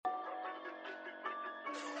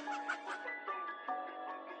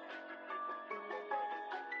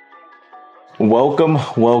Welcome,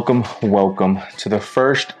 welcome, welcome to the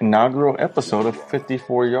first inaugural episode of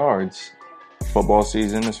 54 Yards. Football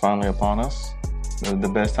season is finally upon us.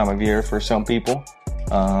 The best time of year for some people,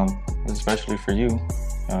 especially for you.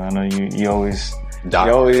 I know you always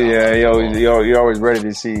you're always ready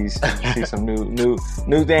to see some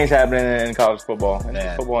new things happening in college football and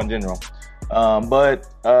football in general.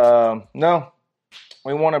 No,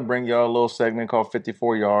 we want to bring y'all a little segment called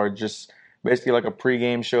 54 Yards, just basically like a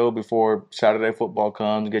pregame show before Saturday football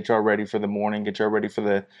comes. Get y'all ready for the morning. Get y'all ready for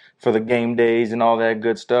the game days and all that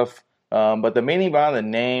good stuff. But the meaning behind the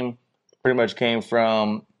name pretty much came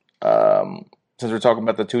from since we're talking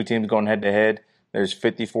about the two teams going head to head. There's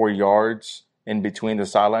 54 yards in between the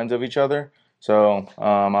sidelines of each other. So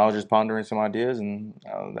I was just pondering some ideas, and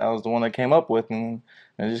that was the one that came up with, and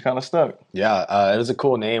it just kind of stuck. Yeah, it was a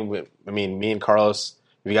cool name. Me and Carlos,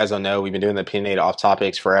 if you guys don't know, we've been doing the Opinionated Off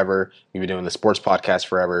Topics forever. We've been doing the sports podcast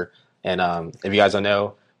forever. And if you guys don't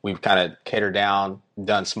know, we've kind of catered down,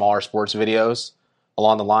 done smaller sports videos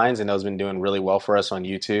along the lines, and those have been doing really well for us on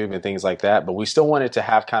YouTube and things like that. But we still wanted to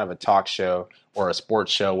have kind of a talk show or a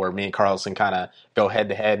sports show where me and Carlos can kind of go head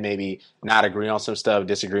to head, maybe not agree on some stuff,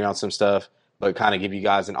 disagree on some stuff, but kind of give you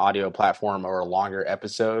guys an audio platform or a longer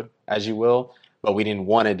episode, as you will. But we didn't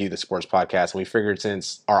want to do the sports podcast. And we figured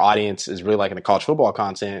since our audience is really liking the college football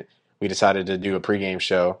content, we decided to do a pregame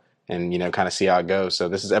show and, kind of see how it goes. So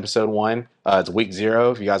this is episode 1. It's week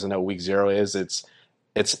 0. If you guys don't know what week 0 is, it's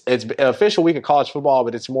an official week of college football,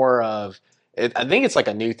 but it's more of I think it's like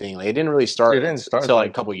a new thing. Like, it didn't really start until like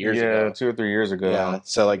a couple years ago. Yeah, 2 or 3 years ago. Yeah.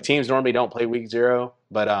 So like teams normally don't play week 0,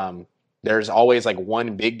 but there's always like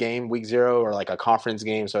one big game week 0 or like a conference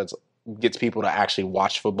game. So it gets people to actually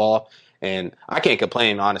watch football. And I can't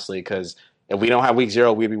complain, honestly, because if we don't have week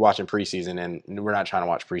 0, we'd be watching preseason, and we're not trying to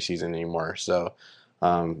watch preseason anymore. So,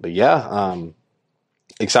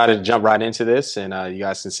 excited to jump right into this. And you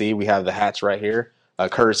guys can see we have the hats right here,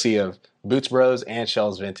 courtesy of Boots Bros and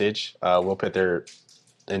Shells Vintage. We'll put their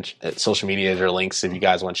social media, their links if you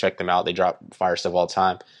guys want to check them out. They drop fire stuff all the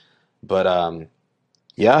time. But,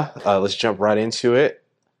 let's jump right into it.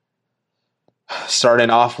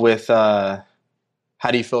 Starting off with how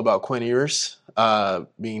do you feel about Quinn Ewers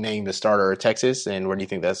being named the starter of Texas, and where do you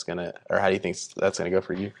think how do you think that's gonna go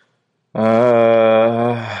for you? I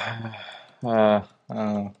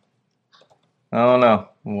don't know.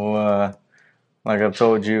 Well, like I've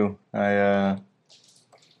told you, I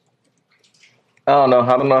don't know.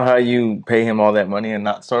 I don't know how you pay him all that money and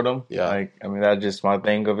not start him. Yeah. That's just my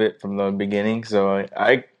thing of it from the beginning. So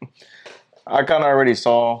I kind of already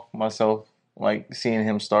saw myself like seeing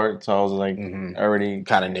him start, so I was like already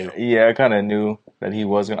kind of knew. Yeah, I kind of knew that he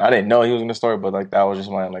was gonna. I didn't know he was gonna start, but like that was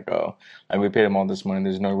just my we paid him all this money.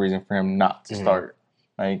 There's no reason for him not to start.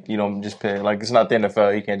 Like you don't just pay. Like it's not the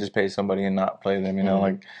NFL. You can't just pay somebody and not play them.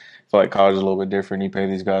 Like I feel like college is a little bit different. You pay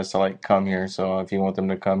these guys to like come here. So if you want them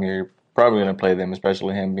to come here, you're probably gonna play them,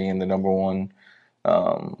 especially him being the number one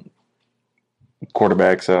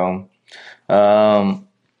quarterback. So.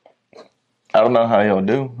 I don't know how he'll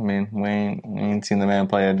do. I mean, we ain't seen the man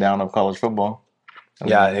play a down of college football.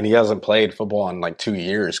 Yeah, and he hasn't played football in like 2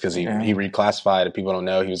 years because he reclassified. If people don't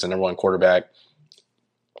know, he was the number 1 quarterback.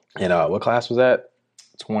 And what class was that?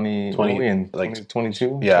 2020, like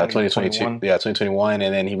 22? Yeah, 2022. Yeah, 2021.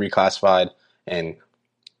 And then he reclassified, and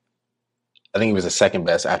I think he was the second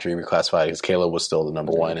best after he reclassified because Caleb was still the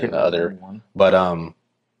number 1 and the other. But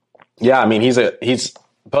he's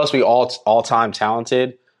supposed to be all-time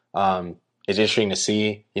talented. It's interesting to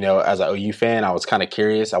see, as an OU fan, I was kind of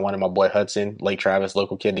curious. I wanted my boy Hudson, Lake Travis,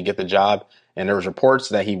 local kid, to get the job. And there was reports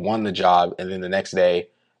that he won the job. And then the next day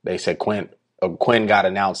they said Quinn got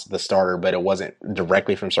announced the starter, but it wasn't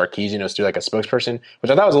directly from Sarkisian. It was through like a spokesperson,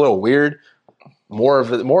 which I thought was a little weird. We all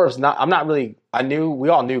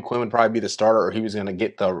knew Quinn would probably be the starter, or he was going to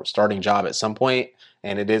get the starting job at some point.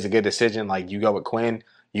 And it is a good decision. Like, you go with Quinn,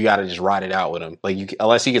 you got to just ride it out with him. Like,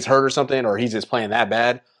 unless he gets hurt or something, or he's just playing that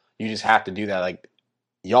bad, you just have to do that. Like,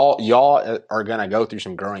 y'all are gonna go through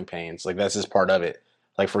some growing pains. Like, that's just part of it.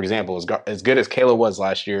 Like, for example, as good as Caleb was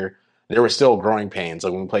last year, there were still growing pains.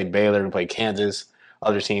 Like when we played Baylor, we played Kansas,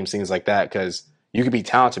 other teams, things like that. Because you could be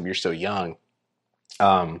talented, but you're still young.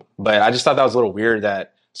 But I just thought that was a little weird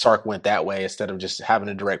that Sark went that way instead of just having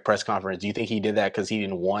a direct press conference. Do you think he did that because he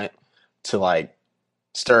didn't want to like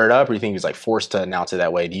stir it up, or do you think he was like forced to announce it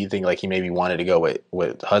that way? Do you think like he maybe wanted to go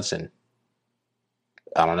with Hudson?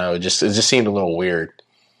 I don't know. It just seemed a little weird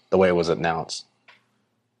the way it was announced.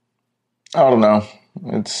 I don't know.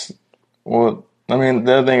 The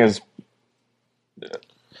other thing is,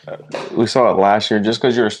 We saw it last year. Just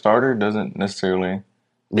because you're a starter doesn't necessarily I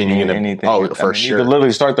mean, you're mean gonna. anything. Oh, I for mean, you could sure.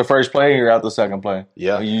 literally start the first play, you're out the second play.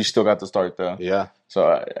 Yeah, You still got to start though. yeah.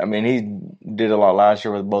 So I mean, he did a lot last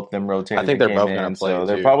year with both of them I rotated think that they're came both gonna in. play So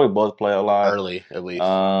they'll too probably both play a lot. early, at least.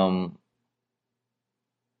 Um,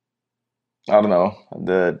 I don't know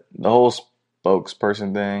the whole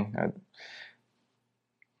spokesperson thing.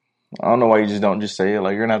 I don't know why you just don't just say it.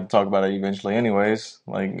 Like you're gonna have to talk about it eventually, anyways.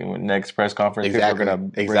 Like next press conference, people are Exactly, gonna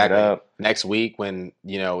bring it exactly. up. Next week, when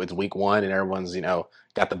it's week 1 and everyone's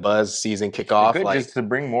got the buzz season It kickoff, could like just to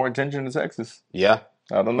bring more attention to Texas. yeah.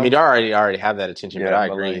 I don't I mean, know. they already have that attention, but Yeah, I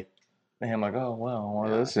but agree. like him, like, oh well,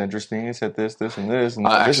 Yeah. this is interesting. He said this, and I now this is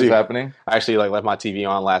actually, happening. I actually like left my TV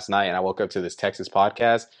on last night, and I woke up to this Texas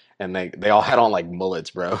podcast, and they all had on like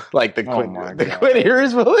mullets, bro, like the Oh my Quinn god,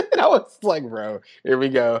 Ewers mullet. And I was like, bro, here we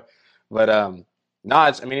go. But no,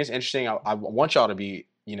 I mean, it's interesting. I want y'all to be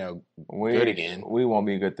good again. we won't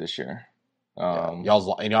be good this year. Yeah,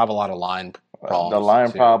 y'all's have a lot of line The problems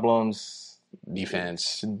line too. problems,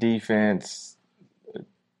 Defense. defense,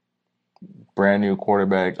 brand new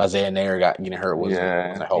quarterback. Isaiah Nair getting hurt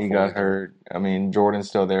wasn't helpful. He got hurt. I mean, Jordan's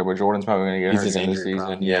still there, but Jordan's probably going to get He's hurt just in the injury season.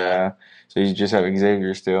 prone, Yeah. So you just have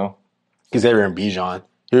Xavier still. Xavier and Bijan.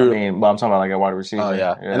 I mean, but I'm talking about like a wide receiver. Oh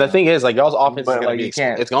yeah. And the thing is, like y'all's offense is But gonna like be you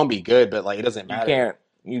can't it's gonna be good, but like it doesn't matter.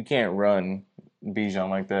 you can't run Bijan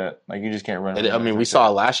like that. Like you just can't run. I mean, we saw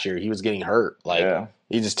it last year. He was getting hurt. Like Yeah.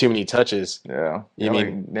 he just too many touches. Yeah. You Yeah,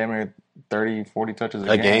 mean like damn near 30, 40 touches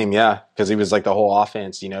a game? Yeah, because he was like the whole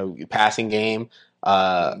offense. Passing game,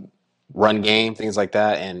 run game, things like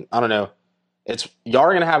that. And I don't know. It's y'all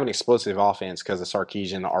are gonna have an explosive offense because of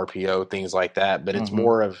Sarkisian, the RPO, things like that. But it's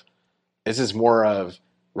more of this is more of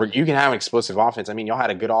where you can have an explosive offense. I mean, y'all had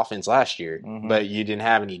a good offense last year, but you didn't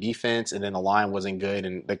have any defense, and then the line wasn't good,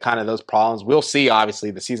 and the kind of those problems. We'll see.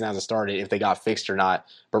 Obviously, the season hasn't started if they got fixed or not.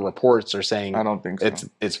 But reports are saying I don't think so.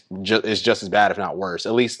 it's just as bad, if not worse.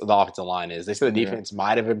 At least the offensive line is. They say the defense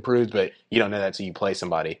might have improved, but you don't know that until you play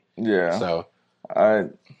somebody. Yeah. So I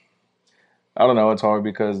don't know. It's hard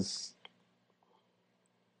because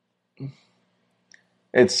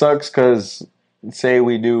it sucks because say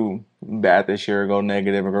we do bad this year, go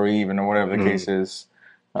negative or go even or whatever the case is.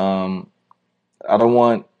 I don't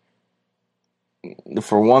want,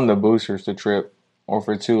 for one, the boosters to trip, or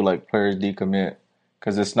for two, like players decommit,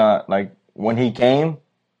 because it's not like when he came.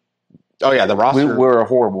 Oh yeah, the roster. We were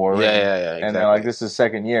horrible already. Yeah, exactly. And then like this is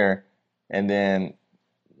second year, and then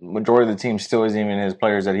majority of the team still isn't even his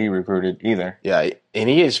players that he recruited either. Yeah, and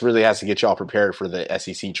he just really has to get y'all prepared for the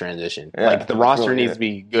SEC transition. Yeah, like the roster really needs to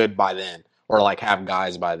be good by then, or like have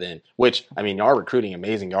guys by then. Which I mean, y'all are recruiting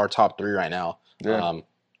amazing. Y'all are top 3 right now. Yeah.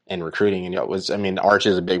 In recruiting, and Arch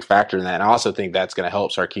is a big factor in that. And I also think that's going to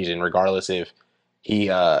help Sarkisian, regardless if he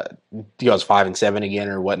goes 5-7 again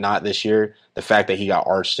or whatnot this year. The fact that he got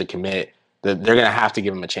Arch to commit, they're going to have to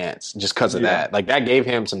give him a chance just because of that. Like that gave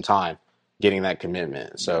him some time getting that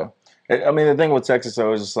commitment. So, I mean, the thing with Texas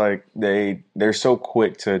though is just like they're so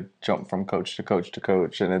quick to jump from coach to coach to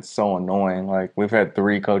coach, and it's so annoying. Like we've had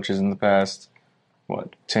 3 coaches in the past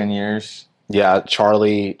 10 years. Yeah,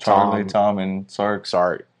 Charlie, Tom, and Sark.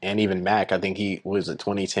 And even Mac. I think he was at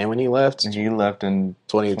 2010 when he left. He left in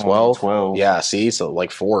 2012. Yeah, see, so like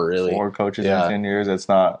 4 really. 4 coaches in 10 years. That's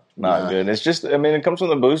not good. It's just, I mean, it comes from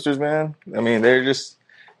the boosters, man. I mean, they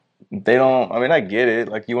don't. I mean, I get it.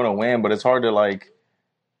 Like you want to win, but it's hard to like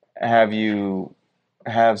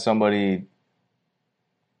have somebody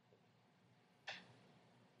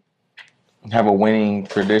have a winning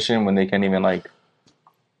tradition when they can't even like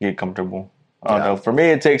get comfortable. I don't know. For me,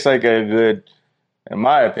 it takes like a good, in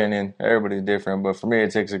my opinion, everybody's different, but for me,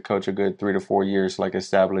 it takes a coach a good 3 to 4 years to like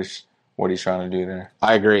establish what he's trying to do there.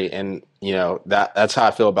 I agree, and that's how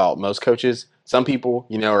I feel about most coaches. Some people,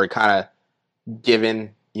 are kind of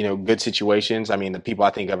given good situations. I mean, the people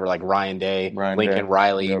I think of are like Ryan Day, Lincoln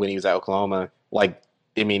Riley when he was at Oklahoma. Like,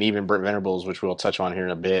 I mean, even Brent Venables, which we'll touch on here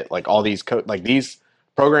in a bit. Like all these these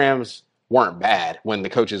programs weren't bad when the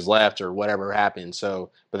coaches left or whatever happened.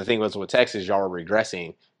 So, but the thing was with Texas, y'all were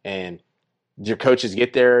regressing, and your coaches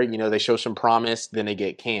get there, they show some promise, then they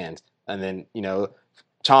get canned, and then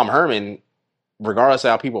Tom Herman, regardless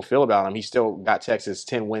of how people feel about him, he still got Texas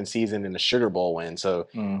 10-win season and a Sugar Bowl win. So,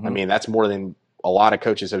 I mean, that's more than a lot of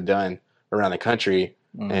coaches have done around the country,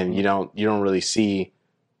 and you don't really see,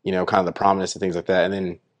 kind of the prominence and things like that. And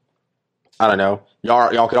then I don't know,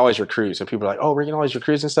 y'all could always recruit. So people are like, oh, we're gonna always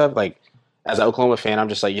recruit and stuff. Like as an Oklahoma fan, I'm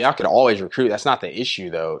just like, y'all could always recruit. That's not the issue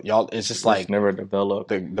though. Y'all, it's just like never developed.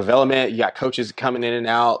 The development. You got coaches coming in and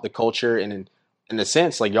out, the culture, and then in a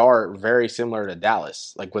sense, like y'all are very similar to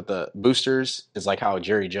Dallas. Like with the boosters, is like how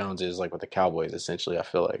Jerry Jones is like with the Cowboys. Essentially, I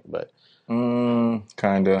feel like, but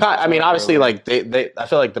Kinda. I mean, Not obviously, really. like they I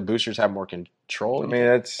feel like the boosters have more control. I You mean,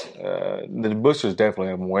 think? that's the boosters definitely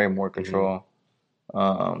have way more Hmm. control.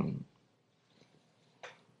 Um,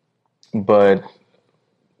 but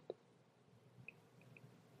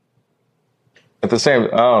at the same,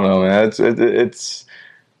 I don't know, man. It's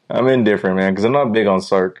I'm indifferent, man, because I'm not big on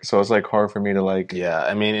Sark, so it's like hard for me to like. Yeah,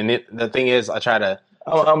 I mean, and the thing is, I try to.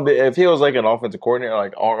 If he was like an offensive coordinator,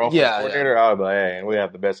 like our offensive Yeah, yeah, coordinator, I would be like, hey, we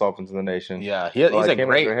have the best offense in the nation. yeah. But He's like a him as their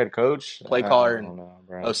great head coach, play I caller and don't know,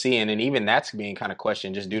 bro. OC, and even that's being kind of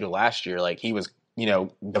questioned just due to last year. Like he was,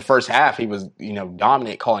 the first half he was,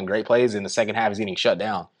 dominant, calling great plays. In the second half, he's getting shut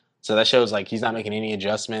down. So that shows like he's not making any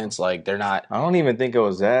adjustments. Like they're not. I don't even think it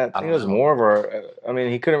was that. I I think it don't was know. more of our. I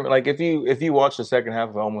mean, he couldn't like if you watch the second half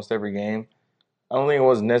of almost every game. I don't think it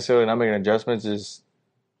was necessarily not making adjustments. Is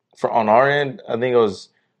for on our end. I think it was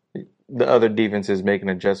the other defenses making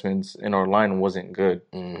adjustments, and our line wasn't good.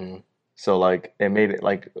 Hmm. So like it made it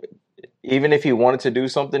like even if he wanted to do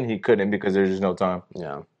something, he couldn't because there's just no time.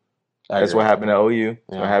 Yeah, I That's agree. what happened at OU. That's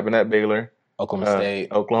what Yeah, happened at Baylor, Oklahoma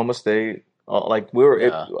State. Oklahoma State. Like we were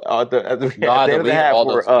Yeah, at y'all had the to end of the lead half, all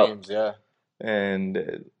we those were up, games. Yeah,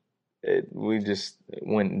 and we just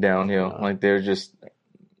went downhill. yeah, Like there's just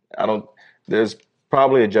I don't. There's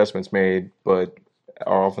probably adjustments made, but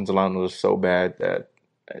our offensive line was so bad that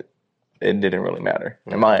it didn't really matter.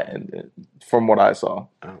 yeah. From what I saw.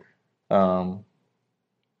 Oh. Um,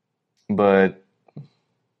 but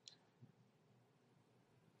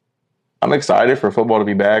I'm excited for football to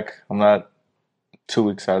be back. I'm not too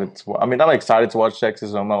excited to. I mean, I'm excited to watch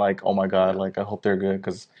Texas. I'm not like, oh my god, Yeah. like I hope they're good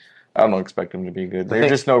because I don't expect them to be good. The There's thing,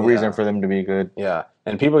 just no reason yeah, for them to be good. yeah,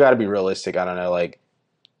 and people got to be realistic. I don't know, like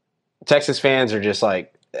Texas fans are just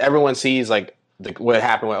like everyone sees like what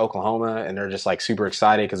happened with Oklahoma, and they're just like super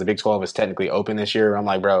excited because the Big 12 is technically open this year. I'm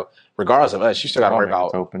like, bro, regardless of us, you still got to Oh worry man,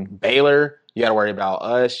 it's about open. Baylor. You got to worry about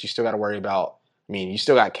us. You still got to worry about. I mean, you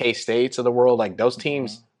still got K States of the world. Like those Mhm.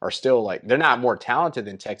 teams are still like they're not more talented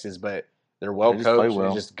than Texas, but they're well They just play coached. They're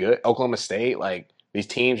well. just good. Oklahoma State, like these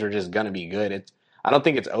teams are just gonna be good. It's I don't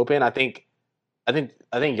think it's open. I think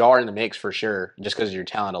y'all are in the mix for sure, just because of your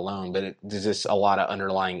talent alone. But there's just a lot of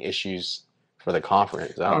underlying issues for the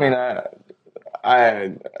conference. I I don't mean, know.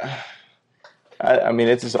 I, I mean,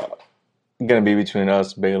 it's just gonna be between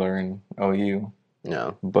us, Baylor, and OU.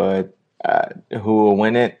 No. But who will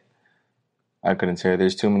win it? I couldn't say.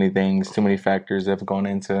 There's too many things, too many factors that have gone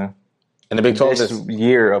into And the Big 12 this is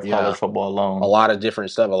year of yeah, college football a alone. lot of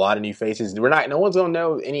different stuff, a lot of new faces. No one's gonna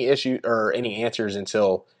know any issue or any answers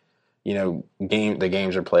until the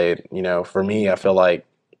games are played. For me, I feel like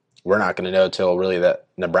we're not gonna know till really that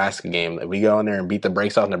Nebraska game. If we go in there and beat the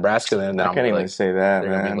brakes off Nebraska, then I I'm gonna can't be even like, say that,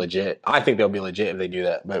 they're gonna be man. legit. I think they'll be legit if they do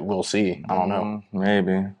that, but we'll see. I don't know.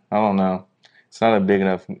 Maybe. I don't know. It's not a big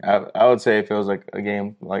enough. I would say if it was like a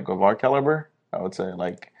game like of our caliber, I would say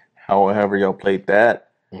like however y'all played that,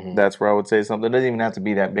 Hmm. that's where I would say something. It doesn't even have to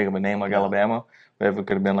be that big of a name like No. Alabama, but if it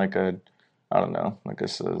could have been like I don't know,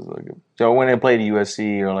 y'all went and played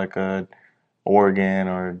USC or like a Oregon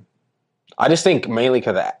or I just think mainly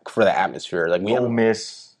for the atmosphere. Like we Ole haven't,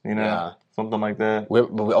 Miss, yeah. something like that.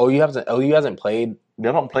 OU hasn't played.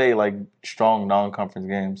 They don't play like strong non-conference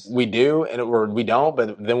games. We do, or we don't.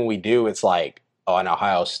 But then when we do, it's like an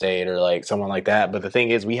Ohio State or like someone like that. But the thing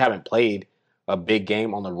is, we haven't played a big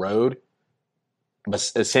game on the road, but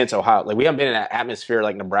since Ohio, like we haven't been in that atmosphere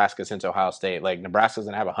like Nebraska since Ohio State. Like Nebraska's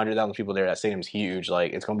gonna have 100,000 people there. That stadium's huge.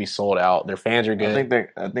 Like it's gonna be sold out. Their fans are good. I think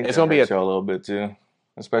It's that gonna be hurts y'all a little bit too,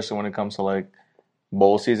 especially when it comes to like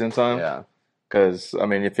bowl season time. yeah. Because I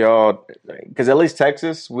mean, if y'all, because at least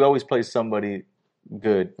Texas, we always play somebody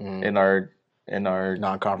good Mhm. in our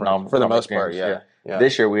Non-conference for the non-conference most part. games. Yeah, yeah.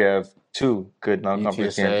 This year we have two good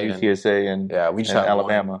non-conference UTSA games, and UTSA and yeah, we just and have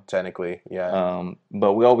one Alabama. technically. Yeah,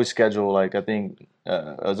 But we always schedule like I think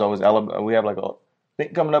it's always Alabama. We have like I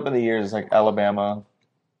think coming up in the years like Alabama,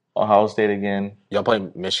 Ohio State again, y'all play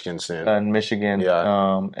Michigan soon. and Michigan.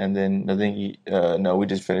 Yeah. And then I think no, we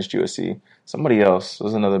just finished USC. Somebody else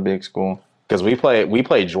was another big school. Because we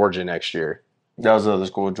play Georgia next year. That was the other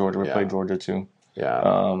school, Georgia. We Yeah. played Georgia too.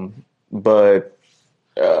 Yeah. But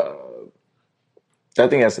I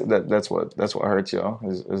think that's what hurts y'all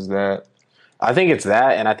is that I think it's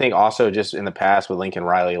that, and I think also just in the past with Lincoln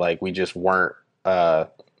Riley, like we just weren't,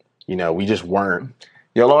 we just weren't.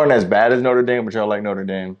 y'all aren't as bad as Notre Dame, but y'all like Notre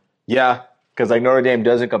Dame Yeah, because like Notre Dame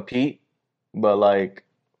doesn't compete, but like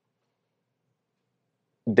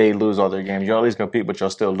they lose all their games. Y'all at least compete, but y'all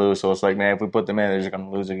still lose. So it's like, man, if we put them in, they're just gonna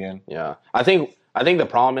lose again. yeah. I think I think the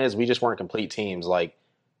problem is we just weren't complete teams. Like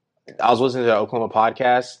I was listening to the Oklahoma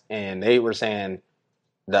podcast, and they were saying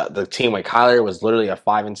the team with Kyler was literally a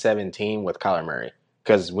 5-7 team with Kyler Murray.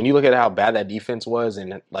 Because when you look at how bad that defense was,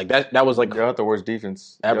 and like that was like Y'all had the worst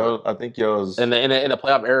defense ever. Y'all, I think y'all's In the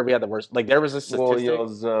playoff era, we had the worst. Like there was a statistic.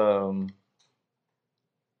 y'all's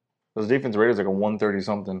those defense ratings like a 130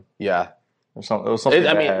 something Yeah. or something. It was something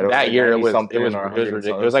I mean, bad. that year it was something or ridiculous. 100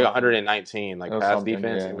 It was like something. 119, like It was pass something,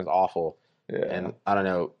 defense. yeah. It was awful. Yeah. And I don't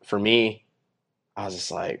know. For me, I was just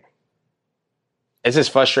like, it's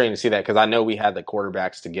just frustrating to see that because I know we had the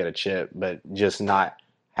quarterbacks to get a chip, but just not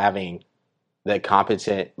having the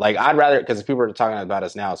competent. Like I'd rather because people are talking about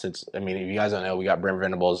us now. Since I mean, if you guys don't know, we got Brent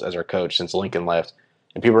Venables as our coach since Lincoln left,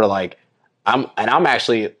 and people are like, I'm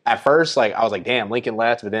actually at first like I was like, damn, Lincoln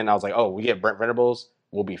left, but then I was like, oh, we get Brent Venables,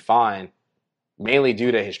 we'll be fine, mainly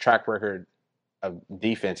due to his track record of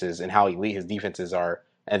defenses and how elite his defenses are,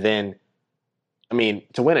 and then. I mean,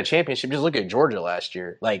 to win a championship, just look at Georgia last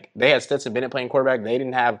year. Like they had Stetson Bennett playing quarterback.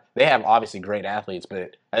 They have obviously great athletes, but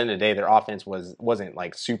at the end of the day, their offense wasn't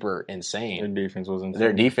like super insane. Their defense was insane.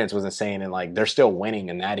 Their defense was insane, and like they're still winning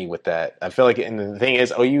a natty with that. I feel like, and the thing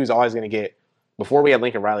is, OU is always going to get. Before we had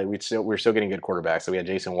Lincoln Riley, we were still getting good quarterbacks. So we had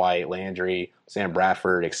Jason White, Landry, Sam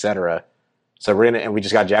Bradford, etc. So and we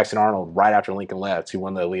just got Jackson Arnold right after Lincoln left, who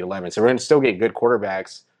won the Elite 11. So we're going to still get good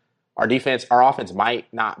quarterbacks. Our offense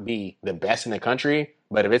might not be the best in the country,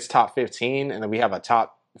 but if it's top 15 and then we have a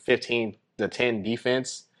top 15 to 10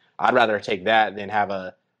 defense, I'd rather take that than have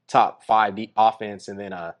a top 5 offense and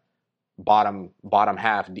then a bottom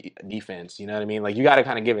half defense. You know what I mean? Like you got to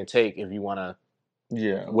kind of give and take if you want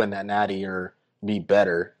to win that natty or be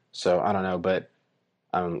better. So I don't know, but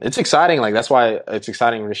it's exciting. Like that's why it's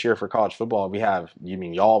exciting this year for college football. We have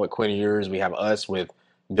y'all with Quinn Ewers, we have us with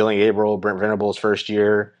Dylan Gabriel, Brent Venables' first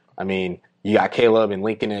year. I mean, you got Caleb and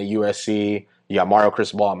Lincoln at USC. You got Mario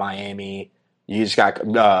Cristobal at Miami. You just got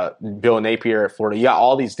Bill Napier at Florida. You got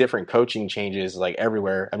all these different coaching changes like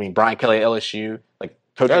everywhere. I mean, Brian Kelly at LSU. Like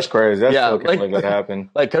coaches, that's crazy. That's like that happened.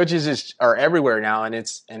 Like coaches just are everywhere now, and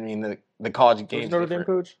the college games. Who's Notre Dame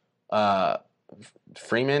coach?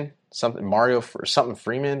 Freeman, something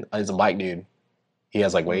Freeman is a bike dude. He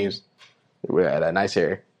has like waves. We had a nice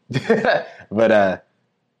hair, but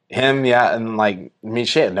him, yeah, and like I mean,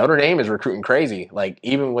 shit. Notre Dame is recruiting crazy. Like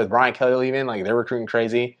even with Brian Kelly leaving, like they're recruiting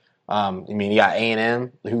crazy. I mean, you got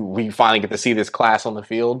A&M, who we finally get to see this class on the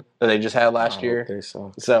field that they just had last year. Okay,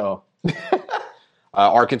 so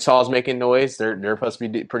Arkansas is making noise. They're supposed to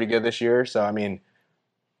be pretty good this year. So I mean,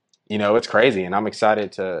 it's crazy, and I'm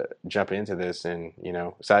excited to jump into this, and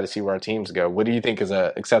excited to see where our teams go. What do you think is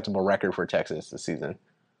a acceptable record for Texas this season?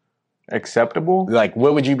 Acceptable? Like,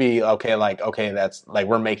 what would you be okay? Like, okay, that's like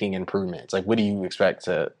we're making improvements. Like, what do you expect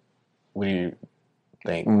to? What do you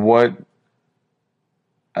think?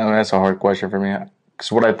 That's a hard question for me.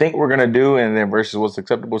 Because what I think we're gonna do, and then versus what's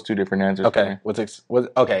acceptable is two different answers. Okay, what's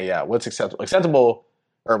acceptable? Acceptable,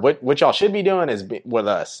 or what y'all should be doing is with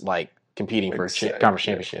us, like competing for conference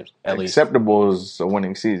championships. At least acceptable is a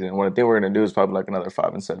winning season. What I think we're gonna do is probably like another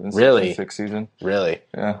 5-7, really 6 season. Really,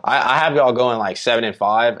 yeah. I have y'all going like 7-5,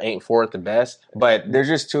 8-4 at the best, but there's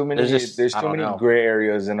just too many. There's too many gray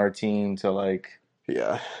areas in our team to like.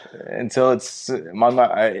 Yeah. Until it's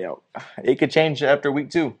it could change after week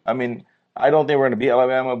 2. I mean, I don't think we're going to beat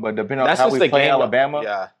Alabama, but depending on how we play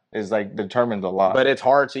Alabama, is like determines a lot. But it's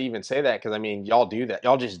hard to even say that because I mean, y'all do that.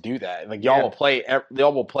 Y'all just do that. Like y'all will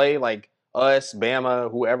play like us, Bama,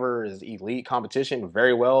 whoever is elite competition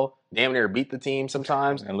very well. Damn near beat the team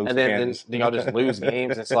sometimes, and then y'all just lose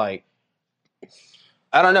games. It's like.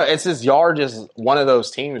 I don't know. It's just y'all are just one of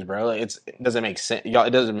those teams, bro. It doesn't make sense. It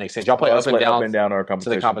doesn't make sense. Y'all play up and down our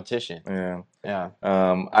competition. To the competition. Yeah.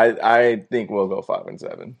 I think we'll go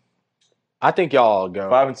 5-7. I think y'all go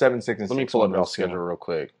 5-7, 6-6. Let me pull up y'all schedule real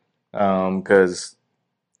quick. Because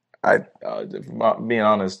being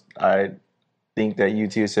honest, I think that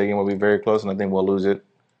UT Seguin will be very close, and I think we'll lose it.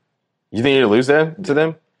 You think you lose to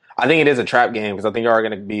them? I think it is a trap game because I think you are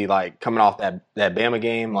going to be like coming off that Bama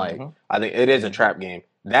game. Like I think it is a trap game.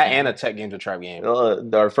 That and a Tech game's a trap game.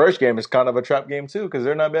 Our first game is kind of a trap game too because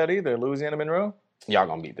they're not bad either. Louisiana Monroe. Y'all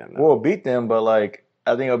gonna beat them. We'll beat them, but like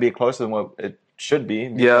I think it'll be closer than what it should be.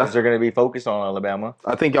 Because they're going to be focused on Alabama.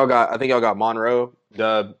 I think y'all got Monroe,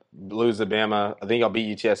 dub, lose to Bama. I think y'all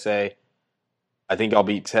beat UTSA. I think y'all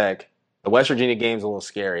beat Tech. The West Virginia game's a little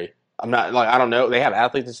scary. I'm not like I don't know. They have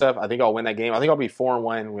athletes and stuff. I think I'll win that game. I think I'll be 4-1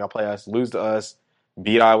 when y'all play us. Lose to us,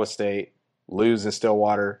 beat Iowa State, lose in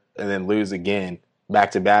Stillwater, and then lose again back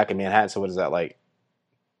to back in Manhattan. So what is that like?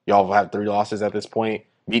 Y'all have 3 losses at this point.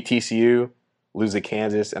 Beat TCU, lose to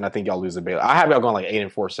Kansas, and I think y'all lose to Baylor. I have y'all going like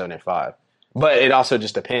 8-4, 7-5. But it also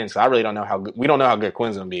just depends. I really don't know how good, we don't know how good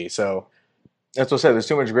Quinn's gonna be. So That's what I said. There's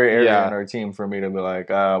too much gray area yeah, in our team for me to be like,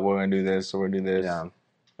 we're gonna do this or we're gonna do this. yeah.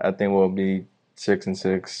 I think we'll be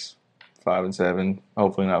 6-6, 5-7.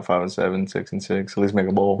 Hopefully not 5-7, 6-6. At least make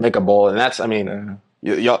a bowl. Make a bowl, and that's I mean,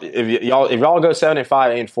 Yeah. if y'all go 7-5,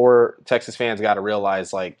 8-4, Texas fans got to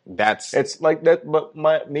realize like that's It's like that, but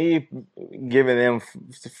me giving them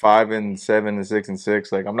 5-7 and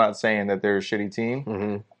 6-6. Like I'm not saying that they're a shitty team.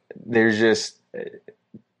 mhm. There's just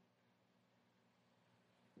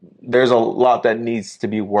there's a lot that needs to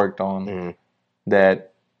be worked on Mhm.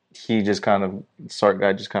 that he just kind of Sark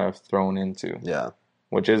got just kind of thrown into, Yeah,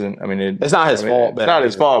 which isn't. I mean, it's not his fault, It's but not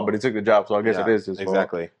his fault, but he took the job, so I guess yeah, it is his fault.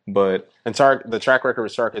 exactly. But And Sark, the track record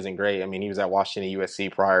with Sark isn't great. I mean, he was at Washington, USC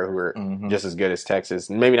prior, who were mhm. just as good as Texas.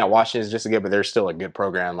 Maybe not Washington is just as good, but they're still a good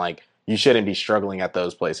program. Like you shouldn't be struggling at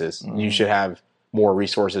those places. You Mhm. should have more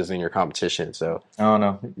resources in your competition. So I don't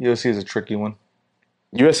know. USC is a tricky one.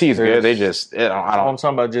 USC is good. They There's- just I I'm don't.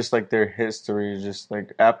 talking about just like their history, just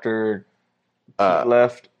like after Uh, he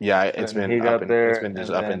left. yeah, it's And been he up got and there, it's been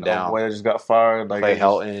just up then and down. Wade just got fired. Like Clay I just-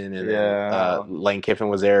 Helton and then, yeah, Lane Kiffin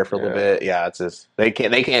was there for a little Yeah. bit. Yeah, it's just they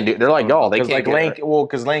can't do. They're like y'all. They because can't like get Lane,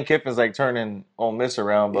 because Lane Kiffin's like turning Ole Miss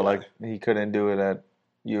around, but Yeah. like he couldn't do it at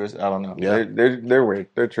US. I don't know. Yeah. They're weird.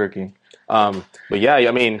 They're tricky. But yeah,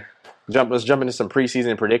 I mean, let's jump into some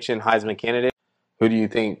preseason prediction. Heisman candidate. Who do you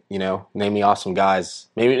think? Name me off some guys.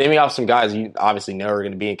 Maybe name me off some guys you obviously know are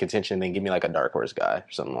going to be in contention. Then give me like a dark horse guy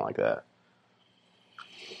or something like that.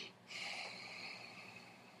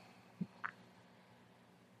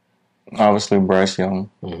 Obviously, Bryce Young.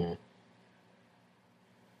 Mm-hmm.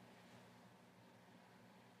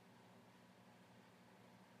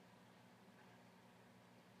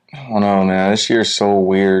 I don't know, man. This year's so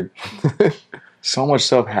weird. So much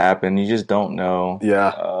stuff happened. You just don't know.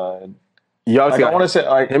 Yeah, you Like, obviously I want to say,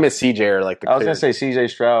 like, him and CJ are like the I was gonna say C.J.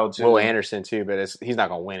 Stroud too. Will Anderson too, but he's not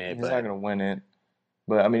going to win it. He's But not gonna win it.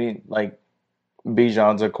 But I mean, like,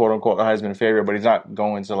 Bijan's a quote unquote Heisman favorite, but he's not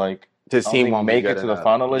going to like. his I don't team think won't make be it good to the enough.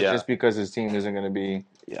 finalists Yeah. just because his team isn't going to be.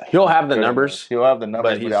 Yeah, he'll have the good numbers. enough. He'll have the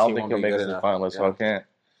numbers, but but, his I don't team think won't he'll be make it good to the enough. finalists. So Yeah. I can't.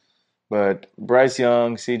 But Bryce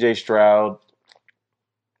Young, C.J. Stroud.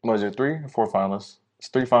 Was there 3 or 4 finalists? It's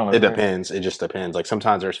 3 finalists. It right? depends. It just depends. Like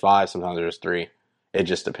sometimes there's 5, sometimes there's 3. It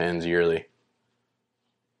just depends yearly.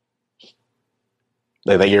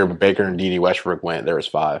 Like that year Baker and D.D. Westbrook went, there was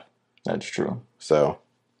 5. That's true. So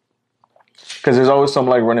Because there's always some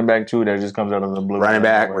like running back too that just comes out of the blue. running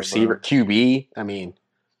back, Nowhere, receiver, QB. I mean,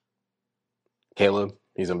 Caleb.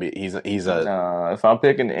 He's gonna be. He's if I'm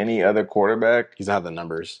picking any other quarterback, he's gonna have the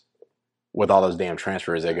numbers with all those damn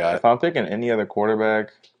transfers they got. if I'm picking any other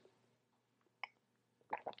quarterback,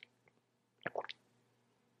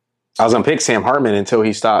 I was gonna pick Sam Hartman until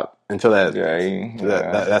he stopped. Until that. yeah.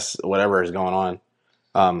 That's whatever is going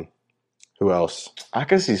on. Who else? I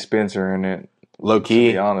could see Spencer in it. Low To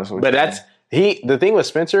key. be honest with But you. that's the thing with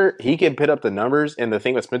Spencer, he can put up the numbers, and the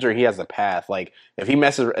thing with Spencer, he has the path. Like if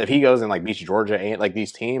he goes and like beats Georgia and like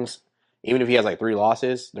these teams, even if he has like 3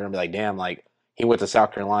 losses, they're gonna be like, damn, like he went to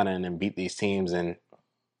South Carolina and then beat these teams and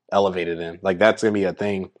elevated them. Like that's gonna be a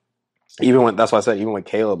thing. That's why I said even with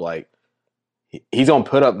Caleb, like he's gonna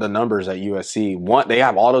put up the numbers at USC. They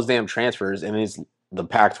have all those damn transfers, and it's the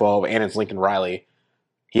Pac-12 and it's Lincoln Riley.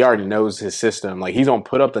 He already knows his system. Like he's gonna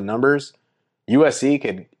put up the numbers. USC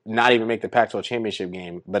could not even make the Pac-12 championship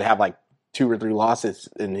game, but have like 2 or 3 losses,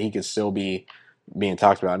 and he could still be being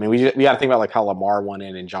talked about. I mean, we got to think about like how Lamar won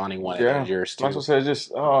it and Johnny won it those years too. That's what I said.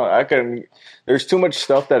 Just I can. There's too much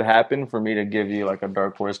stuff that happened for me to give you like a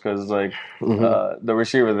dark horse because like the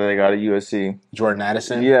receiver that they got at USC, Jordan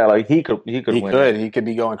Addison. yeah, like he could He win. could. He could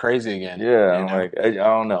be going crazy again. Yeah, you know? like I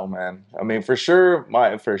don't know, man. I mean, for sure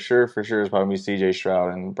is probably C.J.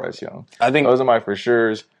 Stroud and Bryce Young. I think Those are my for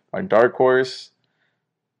sure's. My dark horse,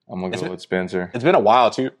 I'm gonna go with Spencer. it's been a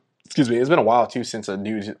while too. Excuse me. It's been a while too since a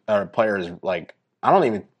dude or player is like. I don't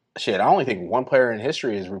only think one player in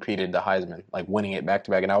history has repeated the Heisman, like winning it back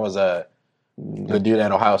to back, and that was the dude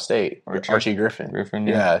at Ohio State, Archie Griffin.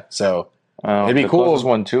 Yeah. So it'd be the cool. closest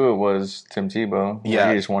one to it was Tim Tebow. Yeah,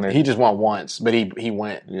 he just won it. He just won once, but he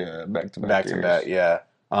went back to back to back. Yeah.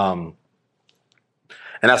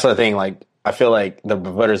 And that's the thing. Like, I feel like the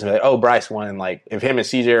voters are like, "Oh, Bryce won." And like, if him and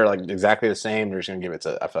CJ are like exactly the same, they're just gonna give it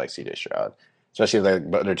to. I feel like CJ Stroud, especially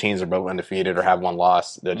if their teams are both undefeated or have one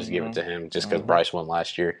loss, they'll just give it to him just because Bryce won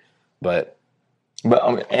last year. But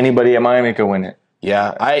anybody at Miami could win it.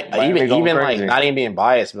 yeah, I Miami going even like crazy. not even being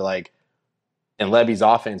biased, but like in Levy's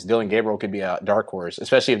offense, Dylan Gabriel could be a dark horse,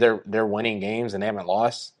 especially if they're winning games and they haven't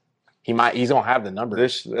lost. he's gonna have the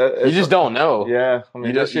numbers. You just it's, don't know. yeah, I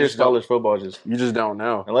mean, this year's college football just You just don't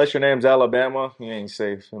know. unless your name's Alabama, you ain't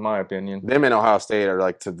safe, in my opinion. Them and Ohio State are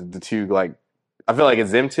like the two like. I feel like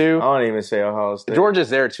it's them two. I don't even say Ohio State. Georgia's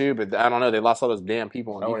there too, but I don't know. They lost all those damn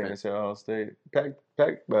people on I wouldn't even defense. say Ohio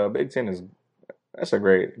State. Big Ten that's a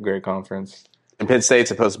great conference. And Penn State's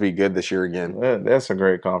supposed to be good this year again. That's a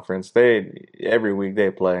great conference. Every week they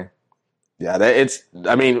play. Yeah,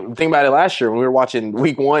 I mean, think about it. Last year when we were watching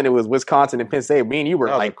Week 1, it was Wisconsin and Penn State. Me and you were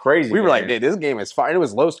like crazy. We were game. like, this game is fire. And it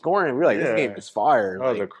was low scoring. We were like, this game is fire.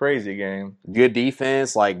 That was a crazy game. Good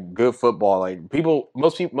defense, like good football. Like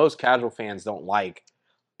most casual fans don't like,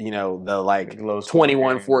 the like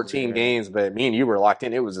 21-14 games. But me and you were locked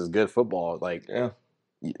in. It was as good football. Like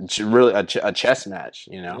really a chess match.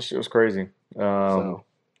 It was crazy. Those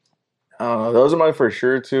are my for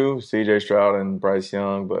sure too. C.J. Stroud and Bryce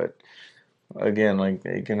Young, but. Again, like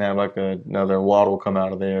you can have like another Waddle come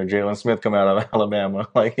out of there, Jalen Smith come out of Alabama.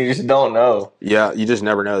 Like you just don't know. Yeah, you just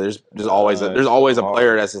never know. There's always a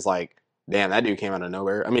player that's just like, damn, that dude came out of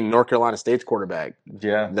nowhere. I mean, North Carolina State's quarterback.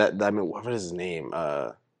 Yeah. I mean, what is his name?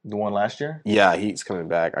 The one last year? Yeah, he's coming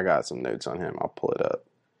back. I got some notes on him. I'll pull it up.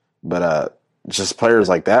 But just players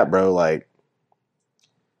like that, bro. Like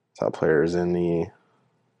top players in the.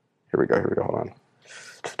 Here we go. Hold on.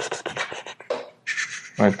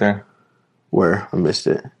 Right there. Where? I missed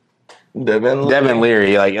it. Devin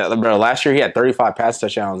Leary. Like, bro, last year he had 35 pass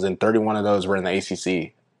touchdowns and 31 of those were in the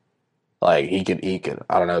ACC. Like, he could.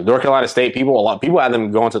 I don't know. North Carolina State, people had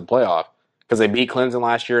them going to the playoff because they beat Clemson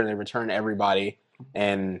last year and they returned everybody.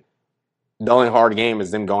 And the only hard game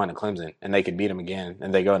is them going to Clemson and they could beat them again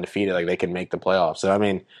and they go undefeated. Like, they could make the playoffs. So, I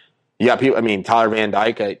mean, you got people. I mean, Tyler Van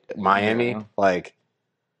Dyke at Miami. Yeah. Like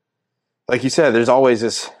you said, there's always,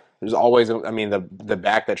 I mean, the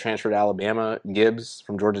back that transferred to Alabama, Gibbs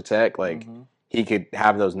from Georgia Tech, like he could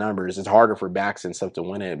have those numbers. It's harder for backs and stuff to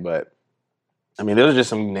win it, but I mean, those are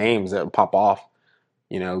just some names that pop off.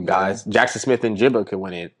 Guys, Jackson Smith and Jibba could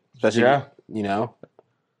win it, especially.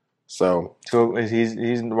 So he's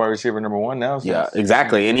the wide receiver number 1 now. So yeah,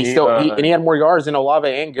 exactly, and he had more yards than Olave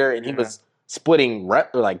and Garrett, and he was splitting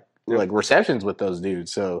receptions with those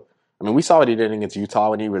dudes. So. I mean, we saw what he did against Utah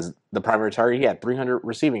when he was the primary target. He had 300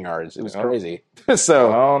 receiving yards. It was crazy.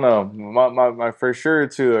 So I don't know. My for sure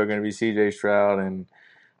two are going to be C.J. Stroud and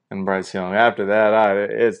Bryce Young. After that,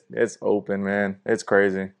 it's open, man. It's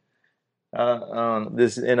crazy.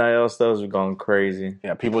 This NIL stuff is going crazy.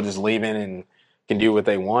 Yeah, people just leaving and can do what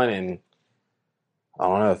they want, and I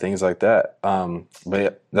don't know, things like that.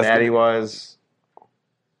 But that's Natty-wise.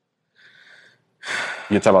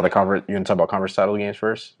 You can talk about conference title games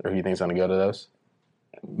first, or who you think's going to go to those?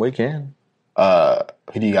 We can.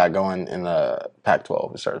 Who do you got going in the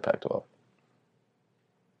Pac-12? The start of Pac-12.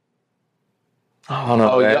 I don't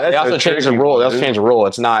know. They also changed the rule.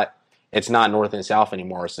 It's not North and South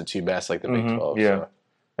anymore. It's the two best, like the Big 12. Yeah, so.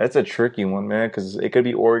 That's a tricky one, man. Because it could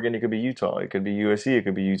be Oregon, it could be Utah, it could be USC, it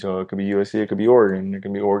could be Utah, it could be USC, it could be Oregon, it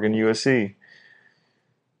could be Oregon, USC,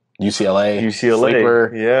 UCLA,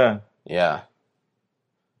 Sleeper. Yeah.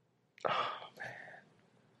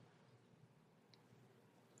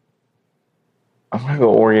 I'm gonna go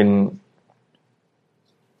Oregon.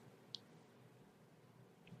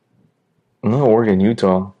 No, Oregon,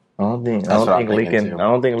 Utah. I don't think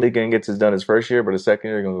Lincoln gets it done his first year, but his second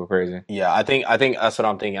year gonna go crazy. Yeah, I think that's what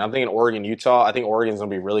I'm thinking. I'm thinking Oregon, Utah. I think Oregon's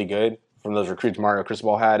gonna be really good from those recruits Mario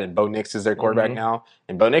Cristobal had, and Bo Nix is their quarterback now.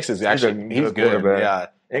 And Bo Nix is actually he's good. Yeah,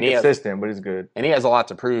 inconsistent, but he's good, and he has a lot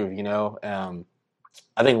to prove.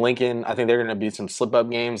 I think Lincoln. I think they're gonna be some slip up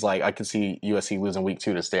games. Like I could see USC losing week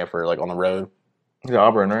 2 to Stanford, like on the road. He's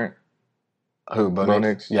Auburn, right? Who, Bo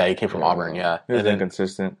Nix? Yeah, he came from Auburn, yeah. He's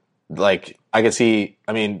inconsistent. Like, I could see,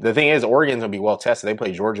 I mean, the thing is, Oregon's going to be well tested. They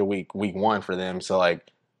play Georgia week 1 for them, so,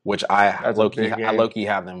 like, which I low-key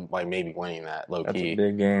have them, like, maybe winning that, low-key. That's a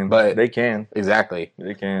big game. But they can. Exactly.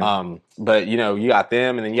 They can. But, you got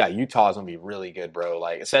them, and then you got Utah's going to be really good, bro.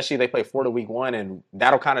 Like, especially they play Florida week 1, and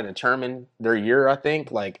that'll kind of determine their year, I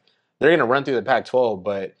think. Like, they're going to run through the Pac-12,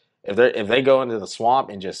 but if they go into the swamp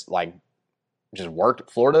and just worked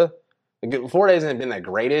Florida. Florida hasn't been the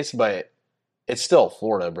greatest, but it's still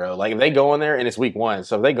Florida, bro. Like, if they go in there, and it's week 1,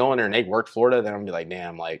 so if they go in there and they work Florida, then I'm going to be like,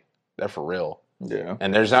 damn, like, they're for real. Yeah.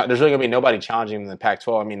 And there's really going to be nobody challenging them in the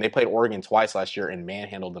Pac-12. I mean, they played Oregon twice last year and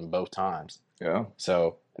manhandled them both times. Yeah.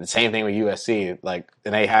 So, the same thing with USC. Like,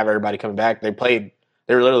 and they have everybody coming back. They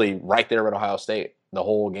were literally right there with Ohio State the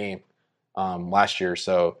whole game last year.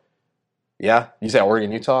 So, yeah. You said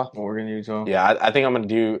Oregon, Utah? Oregon, Utah. Yeah, I think I'm going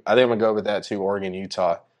to go with that too, Oregon,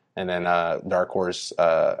 Utah. And then dark horse,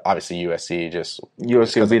 obviously USC. Just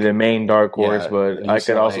USC will be the main dark horse, yeah, but I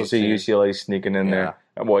could also UCLA see too. UCLA sneaking in Yeah. there.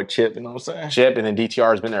 That boy Chip, you know what I'm saying? Chip, and then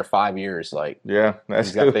DTR has been there 5 years. Like, Yeah, that's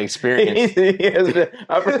he's got the experience. He has been,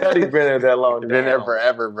 I forgot he's been there that long. He's been there Damn.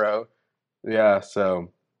 forever, bro. Yeah. So,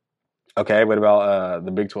 okay. What about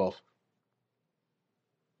the Big 12?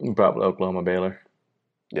 Probably Oklahoma, Baylor.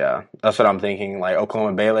 Yeah, that's what I'm thinking. Like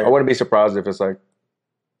Oklahoma, Baylor. I wouldn't be surprised if it's like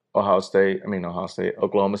Ohio State,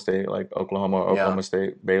 Oklahoma State, like Oklahoma, Oklahoma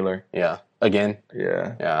State, Baylor. Yeah. Again.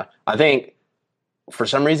 Yeah. Yeah. I think for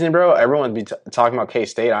some reason, bro, everyone be talking about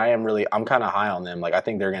K-State. I'm kind of high on them. Like, I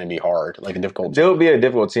think they're going to be hard, like a difficult team. They'll be a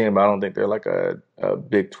difficult team, but I don't think they're like a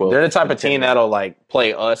Big 12. They're the type of team that'll like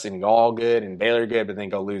play us and all good and Baylor good, but then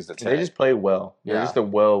go lose the They just play well. They're just a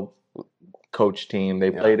well-coached team.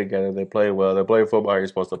 They play together. They play well. They play football you're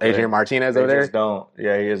supposed to play. Adrian Martinez They over there? just don't.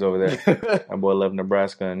 Yeah, he is over there. That boy left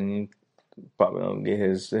Nebraska, and he probably don't get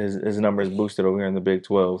his numbers boosted over here in the Big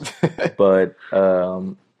 12. But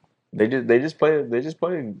they just play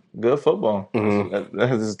good football. Mhm.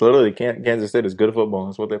 That's literally Kansas State is good at football.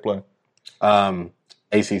 That's what they play.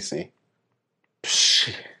 ACC.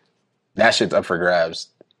 That shit's up for grabs,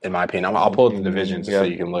 in my opinion. I'll pull up the divisions so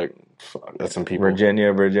you can look at some people.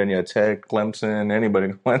 Virginia Tech, Clemson, anybody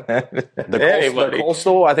can win that. The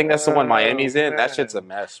Coastal, I think that's the one Miami's in. That shit's a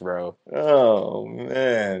mess, bro. Oh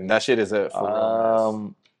man, that shit is a for real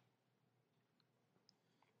mess.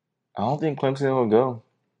 I don't think Clemson will go.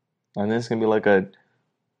 I think it's gonna be like a.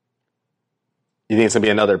 You think it's gonna be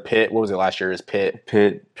another Pitt? What was it last year? Is Pitt?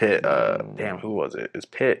 Pitt. Damn, who was it? It's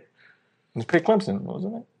Pitt. It was Pitt Clemson,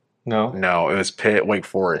 wasn't it? No, it was Pitt Wake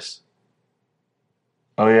Forest.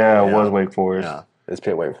 Oh yeah, it was Wake Forest. Yeah, it's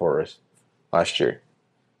Pitt Wake Forest last year.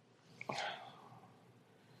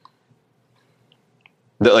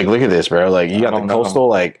 Like, look at this, bro. Like, you got the Coastal.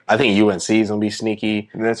 Like, I think UNC is gonna be sneaky.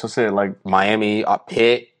 That's what I said. Like Miami,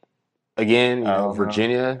 Pitt again.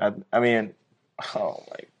 Virginia. I mean, oh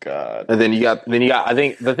my god. And then you got. I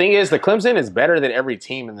think the thing is, the Clemson is better than every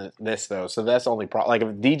team in this though. So that's the only problem. Like, if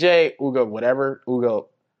DJ Uga, whatever Uga,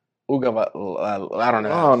 I don't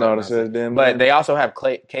know. I don't know what to say. But they also have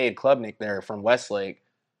Cade Klubnik there from Westlake.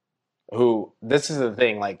 Who, this is the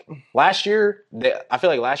thing, like last year, I feel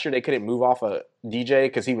like last year they couldn't move off of DJ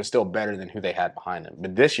because he was still better than who they had behind him.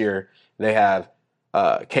 But this year they have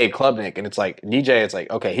Cade Klubnik, and it's like DJ. It's like,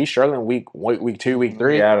 okay, he's struggling week 2, week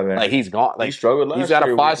 3. Get out of there. Like, he's gone. Like, he struggled last year. He's got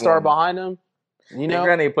a 5-star behind him. You know,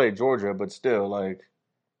 granted he played Georgia, but still, like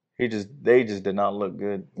they just did not look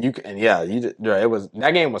good. It was,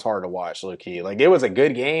 that game was hard to watch, low key. Like, it was a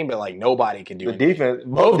good game, but like nobody could do the anything. defense.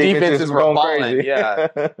 Both defenses were falling. Crazy. Yeah.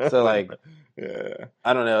 So like, yeah.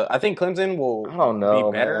 I don't know. I think Clemson will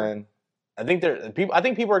be better. Man. I think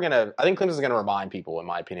people are gonna. I think Clemson's gonna remind people, in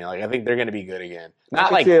my opinion. Like, I think they're gonna be good again.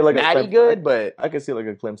 Not like natty good, but I could see like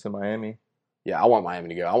a Clemson Miami. Yeah, I want Miami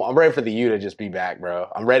to go. I'm ready for the U to just be back, bro.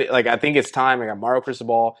 I'm ready. Like, I think it's time. I got Mario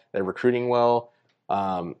Cristobal. They're recruiting well.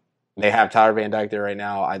 They have Tyler Van Dyke there right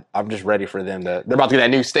now. I'm just ready for them to. They're about to get that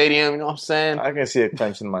new stadium. You know what I'm saying? I can see a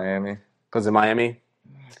Clemson Miami. Because in Miami,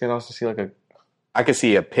 I can also see like a. I could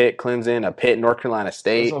see a Pitt Clemson, a Pitt North Carolina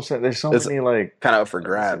State. There's so many like kind of up for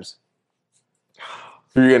grabs.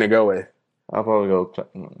 Who are you gonna go with? I'll probably go.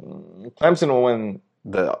 Clemson will win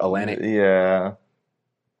the Atlantic. Yeah,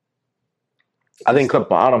 I think the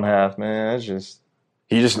bottom half, man. It's just.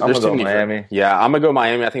 I'm gonna go Miami. Yeah, I'm gonna go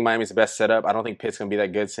Miami. I think Miami's the best setup. I don't think Pitt's gonna be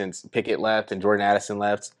that good since Pickett left and Jordan Addison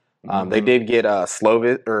left. They did get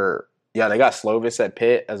Slovis, they got Slovis at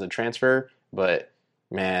Pitt as a transfer, but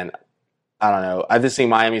man, I don't know. I just think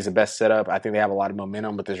Miami's the best setup. I think they have a lot of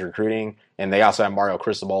momentum with this recruiting, and they also have Mario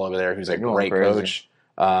Cristobal over there, who's a great coach.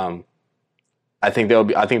 I think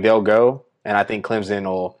they'll go, and I think Clemson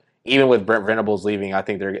will. Even with Brent Venables leaving, I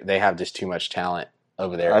think they have just too much talent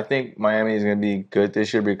over there. I think Miami is going to be good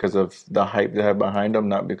this year because of the hype they have behind them,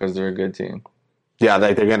 not because they're a good team. Yeah,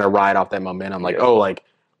 they're going to ride off that momentum. Like,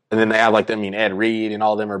 and then they have Ed Reed and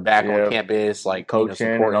all of them are back on campus, like coaching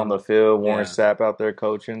and on the field. Warren Sapp out there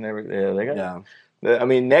coaching. I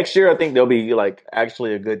mean, next year I think they'll be like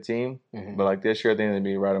actually a good team, but like this year I think they'll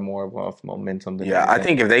be riding more of momentum. Than anything. I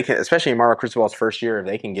think if they can, especially in Mario Cristobal's first year, if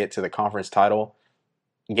they can get to the conference title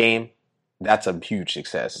game, that's a huge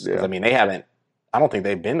success. Because I mean, I don't think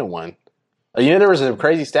they've been to one. There was a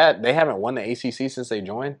crazy stat. They haven't won the ACC since they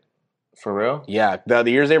joined. For real? Yeah. The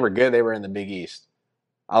years they were good, they were in the Big East.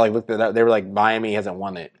 I looked at that. They were like, Miami hasn't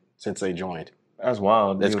won it since they joined. That's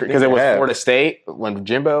wild. Because it was Florida State when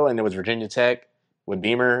Jimbo, and it was Virginia Tech with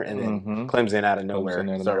Beamer, and then Clemson out of nowhere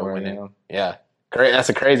started winning. Yeah. That's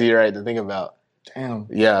a crazy right to think about. Damn.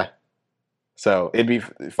 Yeah. So it'd be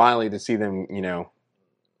finally to see them,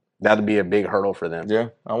 that'd be a big hurdle for them. Yeah,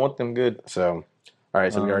 I want them good. So, all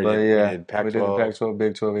right. So we already But we yeah, did we did the Pac-12, Pac-12,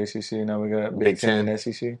 Big 12, ACC. Now we got Big Big Ten Ten. and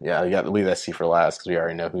SEC. Yeah, we got to leave SC for last because we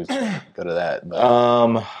already know who's going to go to that. But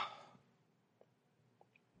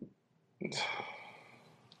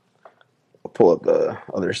I'll pull up the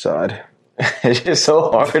other side. it's just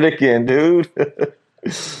so hard again, dude.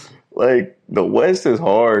 Like the West is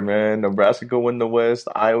hard, man. Nebraska can win the West,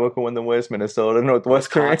 Iowa can win the West, Minnesota,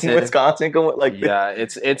 Wisconsin can win. Like Yeah,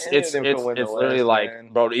 it's any of them can win the literally West, like, man.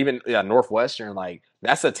 bro, even Northwestern, like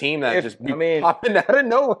that's a team that just be I mean, popping out of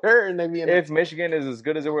nowhere and they be in if Michigan is as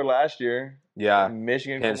good as they were last year, yeah,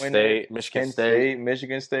 Michigan Penn can win State, it. Michigan Penn State.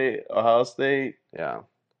 Michigan State, Ohio State. Yeah.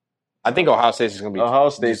 I think Ohio State's going to be Ohio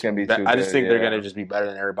State's going to be too I just good, think they're yeah. going to just be better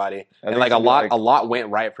than everybody. I And think like it's gonna be a lot went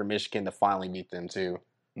right for Michigan to finally beat them too.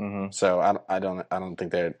 Mhm. So I don't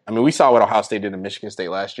think they're. I mean, we saw what Ohio State did to Michigan State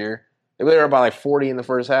last year. They were by like 40 in the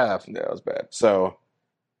first half. Yeah, it was bad. So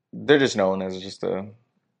they're just known as just a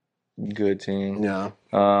good team. yeah.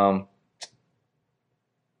 Out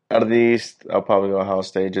of the East, I'll probably go Ohio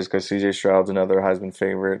State just because CJ Stroud's another Heisman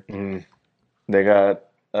favorite. Mm. They got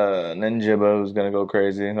Ninjibba who's gonna go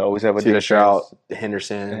crazy. They always have a CJ Stroud, defense.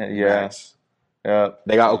 Henderson, Yeah. Max. Yeah.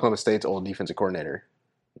 They got Oklahoma State's old defensive coordinator,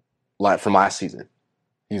 like from last season.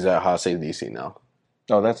 He's at Ohio State DC now.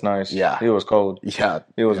 Oh, that's nice. Yeah. He was cold. Yeah,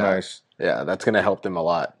 He was yeah. nice. Yeah, that's gonna help them a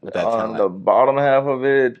lot with that On talent. the bottom half of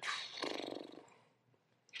it,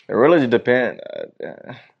 it really depends.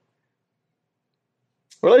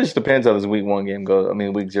 Really just depends how this week 1 game goes. I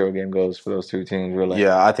mean, week 0 game goes for those two teams. Really.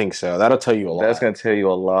 Yeah, I think so. That'll tell you a lot. That's gonna tell you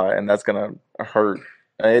a lot, and that's gonna hurt.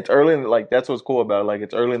 It's early, that's what's cool about it. Like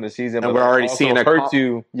it's early in the season, And but we're already also seeing hurts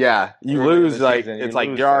you. Yeah, you early in lose the like season. it's You like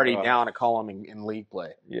lose you're already so- down a column in league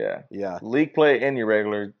play. Yeah, Yeah, league play and your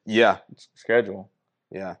regular yeah, schedule.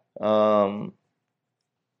 yeah.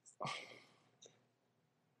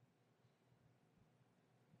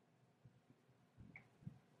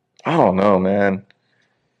 I don't know, man.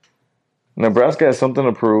 Nebraska has something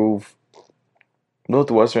to prove.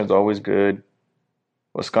 Northwestern's always good.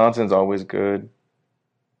 Wisconsin's always good.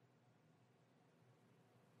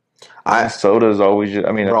 Minnesota's always.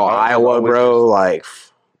 I mean, Bro, Ohio's Iowa, always bro. Like,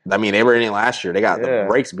 I mean, they were in it last year. They got Yeah. the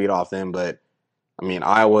brakes beat off them, but I mean,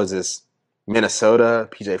 Iowa's is Minnesota,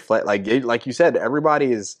 PJ Fleck. Like you said,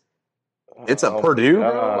 everybody is. It's a Oh, Purdue,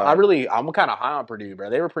 bro. God. I'm kind of high on Purdue, bro.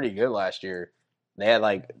 They were pretty good last year. They had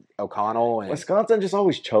like O'Connell and Wisconsin just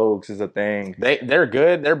always chokes is a thing. they're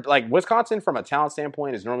good. They're like Wisconsin from a talent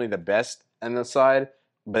standpoint is normally the best on the side,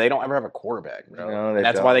 but they don't ever have a quarterback, bro. No, And they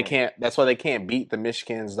that's why they don't. can't. That's why they can't beat the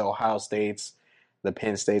Michigans, the Ohio States, the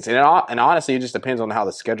Penn States, and honestly, it just depends on how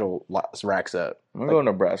the schedule racks up. I'm going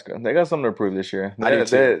Nebraska. They got something to prove this year. I do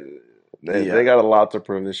too. They got a lot to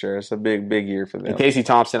prove this year. It's a big year for them. And Casey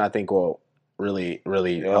Thompson, I think, will really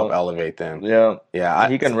help elevate them. Yeah, Yeah,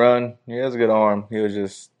 he can run. He has a good arm. He was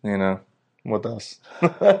just, with us.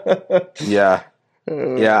 Yeah,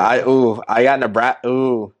 yeah. I got Nebraska.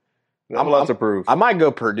 Ooh, I'm lots to prove. I might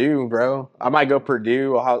go Purdue, bro. I might go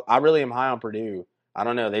Purdue. I really am high on Purdue. I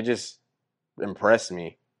don't know. They just impressed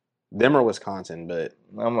me. Them or Wisconsin, but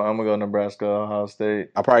I'm gonna go Nebraska, Ohio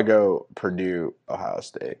State. I'll probably go Purdue, Ohio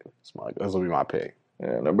State. Those will be my pick.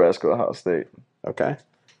 Yeah, Nebraska, Ohio State. Okay.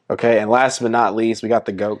 And last but not least, we got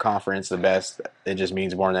the GOAT conference, the best. It just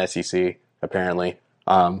means more than SEC, apparently.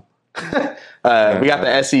 We got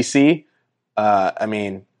the SEC. I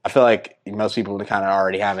mean, I feel like most people kind of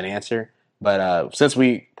already have an answer. But since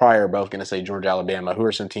we probably are both going to say Georgia, Alabama, who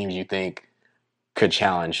are some teams you think could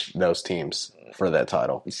challenge those teams for that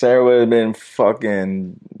title? Sarah would have been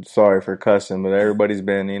fucking sorry for cussing, but everybody's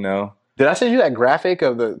been, Did I send you that graphic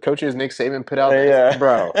of the coaches Nick Saban put out? Yeah,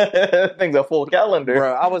 Bro. Thing's a full calendar.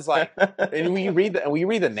 Bro, I was like, and when you read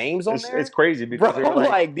the names on there, It's crazy because bro, you're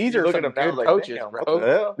like these are look some at them now, good like, coaches, damn, bro. what the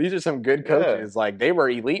hell? These are some good coaches. Like they were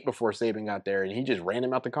elite before Saban got there, and he just ran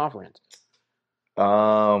them out the conference.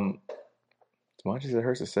 As much as it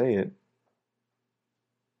hurts to say it,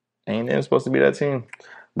 ain't them supposed to be that team?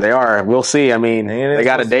 They are. We'll see. I mean, Ain't they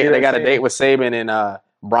got a supposed to be date. that They got a team. date with Saban and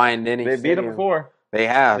Brian Denny. They beat them before. They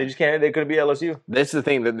have. They just can't. They could be LSU. This is the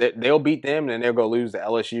thing that they'll beat them, and then they'll go lose to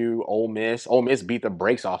LSU, Ole Miss. Ole Miss beat the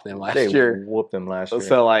brakes off them last They year. whooped them last year.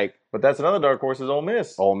 So like, But that's another dark horse is Ole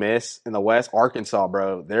Miss. Ole Miss in the West, Arkansas,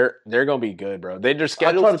 bro. They're gonna be good, bro. They just I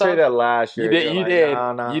schedule tried to say that last year. You did. You're You like, did.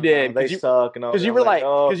 Nah, You did. They suck. Because you were like,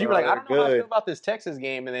 no, I don't know how I feel good. about this Texas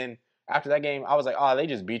game, and then after that game, I was like, oh, they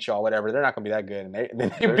just beat y'all, whatever. They're not gonna be that good, and then they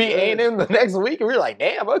They're beat good. A&M the next week, and we were like,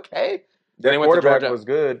 damn, okay. Their they went to quarterback Georgia. was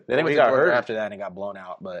good. Then they went he to got Georgia hurt. after that and got blown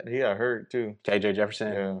out. But He got hurt too. KJ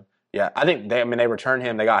Jefferson, Yeah. yeah, I think they returned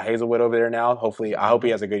him. They got Hazelwood over there now. Hopefully, I hope he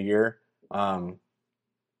has a good year.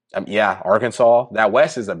 Yeah, Arkansas. That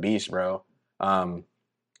West is a beast, bro. I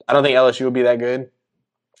don't think LSU will be that good.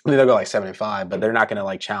 I think they'll go like 7-5, but they're not going to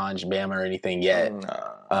like challenge Bama or anything yet.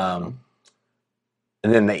 Nah.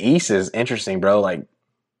 And then the East is interesting, bro. Like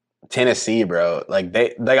Tennessee, bro. I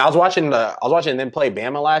was watching them play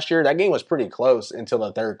Bama last year. That game was pretty close until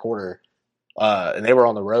the third quarter. And they were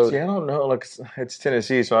on the road. See, I don't know. Like it's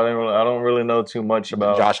Tennessee, so I don't really know too much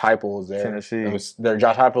about Josh Heupel was there. Tennessee.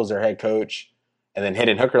 Josh Heupel was their head coach, and then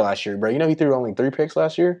Hendon Hooker last year, bro. You know he threw only 3 picks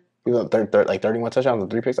last year. He was like 31 touchdowns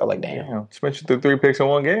and 3 picks. I was like, damn. Spencer threw 3 picks in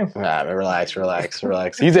one game. Nah, relax.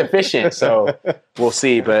 He's efficient, so we'll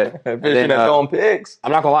see. But efficient at throwing picks.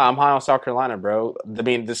 I'm not gonna lie, I'm high on South Carolina, bro. I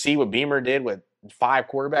mean, to see what Beamer did with 5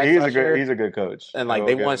 quarterbacks, he's a good coach, and like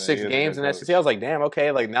they won 6 games in SEC. I was like, damn,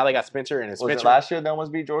 okay. Like now they got Spencer, and Spencer. Was it last year that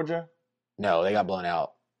almost beat Georgia? No, they got blown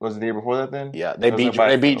out. Was it the year before that then? Yeah, they beat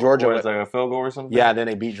Georgia. Was like a field goal or something? Yeah, then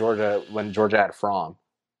they beat Georgia when Georgia had Fromm.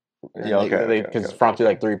 Yeah, okay. Because Fromm threw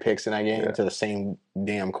like 3 picks in that game to the same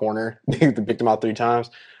damn corner. They picked him out 3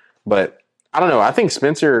 times. But I don't know. I think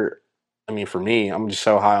Spencer, I mean, for me, I'm just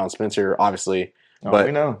so high on Spencer, obviously. But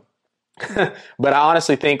we know. But I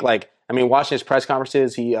honestly think, like, I mean, watching his press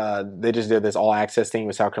conferences, they just did this all access thing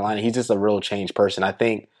with South Carolina. He's just a real changed person. I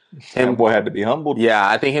think that boy had to be humbled. Yeah,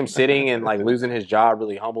 I think him sitting and like losing his job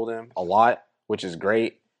really humbled him a lot, which is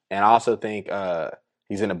great. And I also think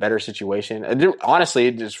he's in a better situation.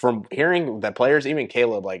 Honestly, just from hearing the players, even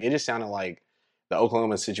Caleb, like it just sounded like the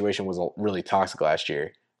Oklahoma situation was really toxic last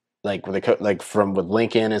year. Like with with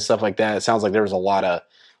Lincoln and stuff like that, it sounds like there was a lot of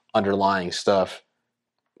underlying stuff.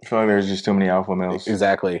 I feel like there's just too many alpha males.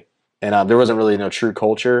 Exactly, and there wasn't really no true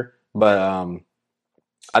culture. But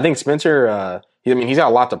I think Spencer, he's got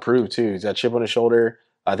a lot to prove too. He's got a chip on his shoulder.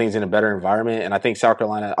 I think he's in a better environment, and I think South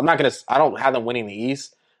Carolina. I don't have them winning the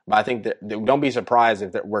East. But I think that don't be surprised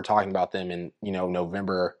if we're talking about them in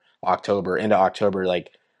November, October, into October. Like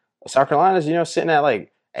South Carolina's sitting at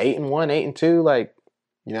like 8-1, 8-2, like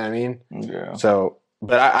you know what I mean. Yeah. So,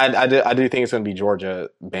 but I do think it's going to be Georgia,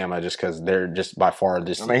 Bama, just because they're just by far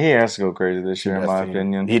just. I mean, he has to go crazy this year, in my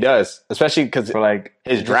opinion. He does, especially because for like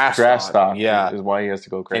his draft stock. Yeah, is why he has to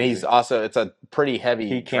go crazy. And he's also it's a pretty heavy.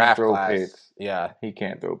 He can't draft throw class. picks. Yeah, he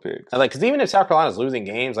can't throw picks. Like, because even if South Carolina's losing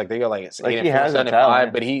games, like they go like 8-4, he has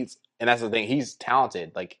 7-5, but and that's the thing, he's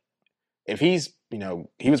talented. Like, if he's,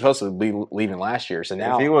 he was supposed to be leaving last year, so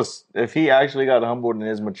now if he actually got humbled and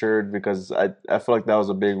is matured, because I feel like that was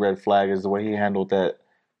a big red flag is the way he handled that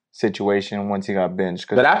situation once he got benched.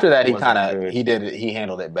 But after that, he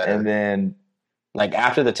handled it better. And then, like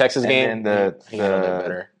after the Texas game, he handled it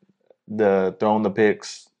better. The throwing the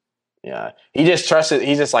picks. Yeah, he just trusted.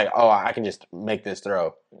 He's just like, oh, I can just make this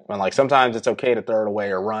throw. And like sometimes it's okay to throw it away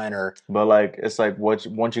or run But like it's like once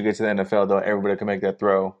you get to the NFL, though, everybody can make that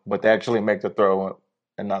throw, but they actually make the throw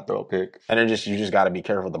and not throw a pick. And then you just got to be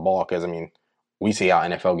careful with the ball because we see how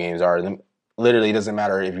NFL games are. Literally, it doesn't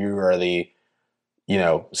matter if you are the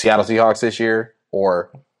Seattle Seahawks this year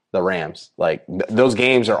or the Rams. Like those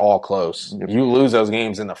games are all close. You lose those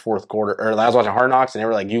games in the fourth quarter. Or I was watching Hard Knocks and they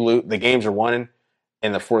were like, the games are won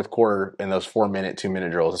in the fourth quarter in those 4-minute,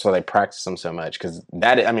 2-minute drills. That's why they practice them so much. Because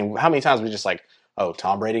how many times we just like, oh,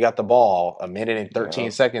 Tom Brady got the ball, 1 minute and 13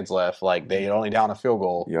 seconds left. Like they only down a field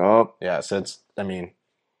goal. Yup. Yeah. So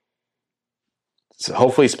so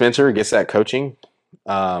hopefully Spencer gets that coaching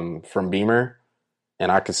from Beamer,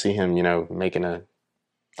 and I could see him, making a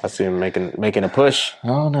push. I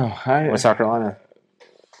don't know. With South Carolina.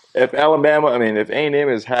 If if A&M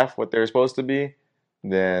is half what they're supposed to be,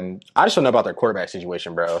 then I just don't know about their quarterback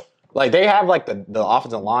situation, bro. Like they have like the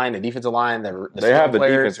offensive line, the defensive line, they have the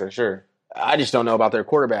defense for sure. I just don't know about their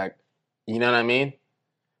quarterback. You know what I mean?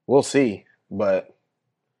 We'll see. But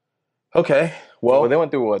okay. Well, they went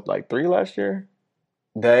through what, like 3 last year?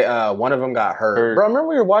 They one of them got hurt. Bro, I remember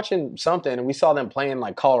we were watching something and we saw them playing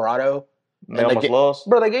like Colorado. They almost lost.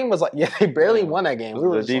 Bro, that game was like they barely won that game. We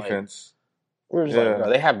were the defense. Like, we were just like, bro,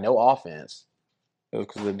 they have no offense. It was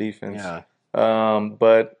because of the defense. Yeah.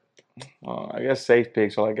 But I guess safe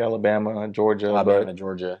picks are like Alabama, Georgia.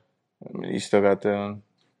 Georgia. I mean, you still got them.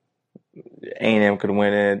 A&M could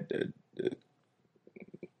win it.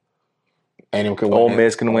 A&M could win it. Ole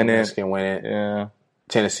Miss can win it. Ole Miss can win it. Yeah.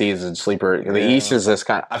 Tennessee is a sleeper. The East is this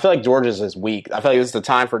kind of, I feel like Georgia's is weak. I feel like this is the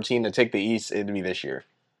time for a team to take the East. It'd be this year.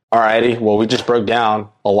 All righty. Well, we just broke down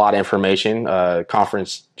a lot of information.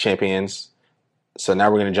 Conference champions. So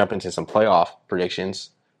now we're going to jump into some playoff predictions.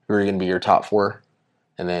 Who are going to be your top 4?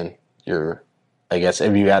 And then your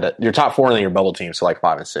top 4 and then your bubble team, so like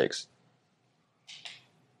 5 and 6.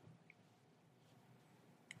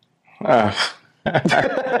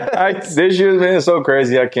 This year's been so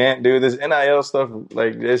crazy. I can't do this NIL stuff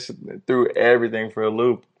like this threw everything for a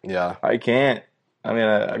loop. Yeah. I can't. I mean,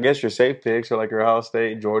 I guess your safe picks are like your Ohio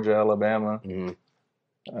State, Georgia, Alabama. Mhm.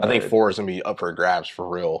 I think 4 is going to be up for grabs for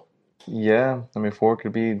real. Yeah, I mean, 4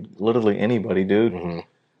 could be literally anybody, dude. Mm-hmm.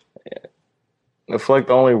 I feel like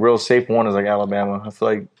the only real safe one is like Alabama. I feel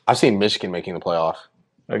like I've seen Michigan making the playoff.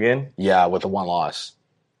 again. Yeah, with the one loss.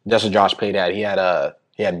 That's what Josh Pate had. He had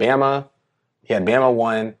Bama. He had Bama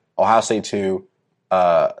 1, Ohio State 2,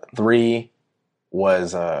 3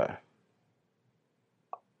 was I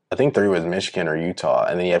think 3 was Michigan or Utah,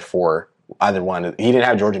 and then he had 4. Either one. He didn't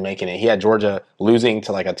have Georgia making it. He had Georgia losing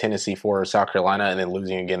to like a Tennessee 4 or South Carolina, and then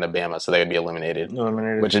losing again to Bama, so they would be eliminated.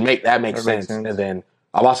 Which makes sense. And then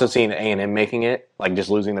I've also seen A&M making it, like just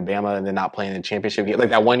losing to Bama and then not playing the championship game, like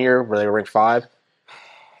that one year where they were ranked 5.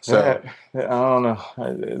 So I don't know.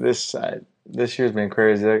 This year's been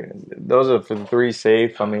crazy. Those are for the 3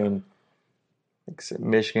 safe. I mean,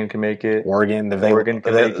 Michigan can make it. Oregon can make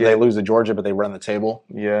it. They lose to Georgia, but they run the table.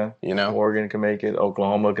 Yeah, you know, Oregon can make it.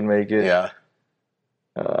 Oklahoma can make it. Yeah.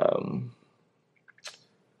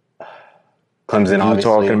 Clemson, Utah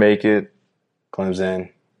obviously can make it. Clemson.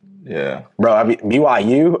 Yeah. Bro, I mean,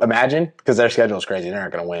 BYU, imagine, because their schedule is crazy. They're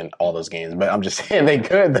not going to win all those games, but I'm just saying they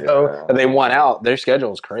could, though. Yeah. They won out. Their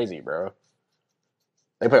schedule is crazy, bro.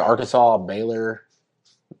 They play Arkansas, Baylor.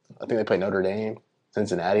 I think they play Notre Dame,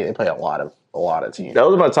 Cincinnati. They play a lot of teams. That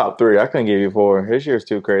was my top 3. I couldn't give you 4. This year's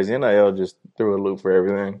too crazy. NIL just threw a loop for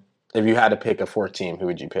everything. If you had to pick a 4th team, who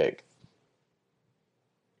would you pick?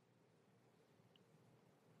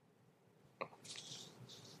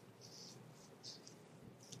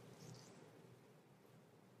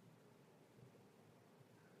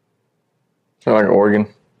 I like Oregon.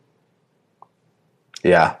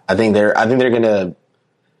 Yeah, I think they're gonna.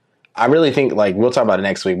 I really think, like, we'll talk about it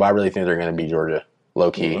next week, but I really think they're gonna beat Georgia,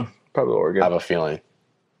 low key. Mm-hmm. Probably Oregon. I have a feeling.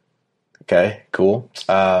 Okay, cool.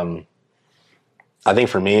 I think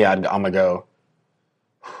for me, I'm gonna go.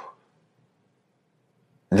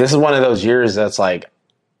 This is one of those years that's like,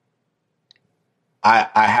 I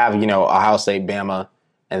have, Ohio State, Bama,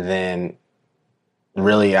 and then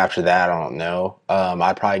really after that, I don't know.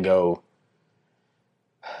 I'd probably go.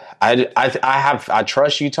 I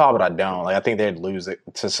trust Utah, but I don't. Like, I think they'd lose it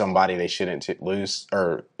to somebody they shouldn't lose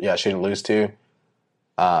to.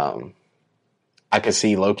 I could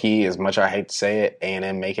see Loki, as much as I hate to say it,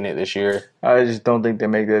 A&M making it this year. I just don't think they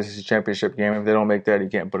make this a championship game. If they don't make that, you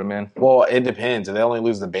can't put them in. Well, it depends. If they only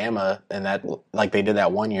lose to Bama, and that, like they did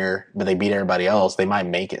that one year, but they beat everybody else, they might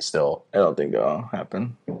make it still. I don't think that'll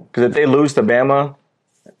happen. Because if they lose to Bama,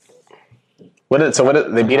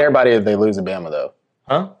 they beat everybody if they lose to Bama, though.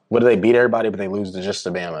 Huh? What do they beat everybody, but they lose to just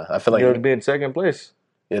to Bama? I feel like they'll be in second place.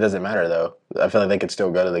 It doesn't matter, though. I feel like they could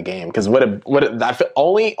still go to the game because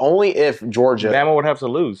only if Georgia, Bama would have to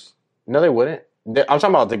lose. No, they wouldn't. I'm talking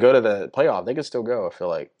about to go to the playoff. They could still go. I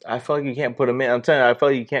feel like you can't put them in. I'm telling you, I feel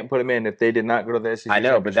like you can't put them in if they did not go to the SEC. I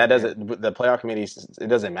know, but that doesn't. The playoff committee, it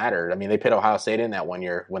doesn't matter. I mean, they put Ohio State in that one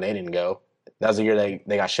year when they didn't go. That was the year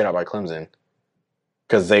they got shut out by Clemson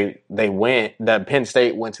because they went. That Penn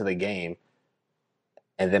State went to the game,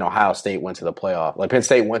 and then Ohio State went to the playoff. Like Penn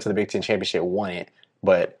State went to the Big Ten championship, won it,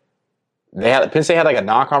 but Penn State had like a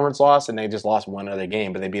non-conference loss, and they just lost one other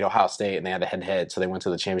game. But they beat Ohio State, and they had the head-to-head, so they went to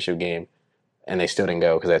the championship game. And they still didn't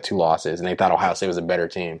go because they had 2 losses, and they thought Ohio State was a better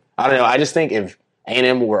team. I don't know. I just think if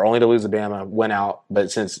A&M were only to lose to Bama, went out,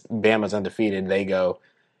 but since Bama's undefeated, they go.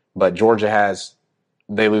 But Georgia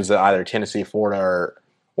they lose to either Tennessee, Florida,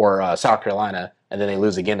 or South Carolina, and then they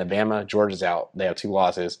lose again to Bama. Georgia's out. They have 2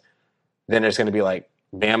 losses. Then there's going to be like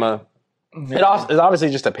Bama. It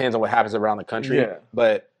obviously just depends on what happens around the country. Yeah.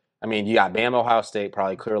 But, I mean, you got Bama, Ohio State,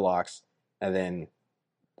 probably clear locks. And then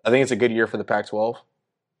I think it's a good year for the Pac-12.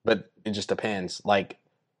 But it just depends. Like,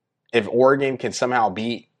 if Oregon can somehow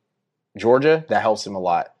beat Georgia, that helps them a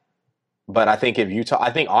lot. But I think if Utah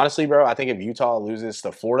loses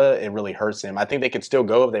to Florida, it really hurts them. I think they could still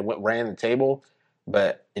go if they ran the table,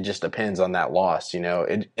 but it just depends on that loss.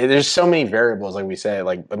 There's so many variables, like we said.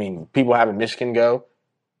 Like, I mean, people having Michigan go,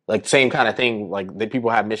 like same kind of thing. Like the people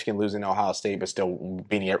have Michigan losing to Ohio State, but still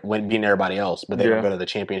beating everybody else. But they don't go to the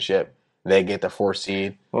championship. They get the 4th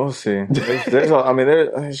seed. We'll see.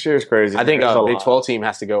 This year's crazy. I think a Big 12 team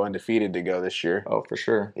has to go undefeated to go this year. Oh, for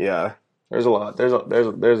sure. Yeah. There's a lot. There's a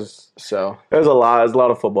lot. There's a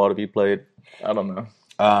lot of football to be played. I don't know.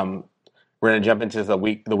 We're gonna jump into the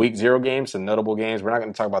week 0 games, some notable games. We're not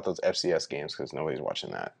gonna talk about those FCS games because nobody's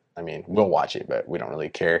watching that. I mean, we'll watch it, but we don't really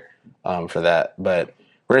care for that. But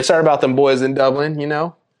we're gonna start about them boys in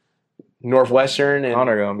Dublin. Northwestern and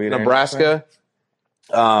Hunter gonna be there. Nebraska.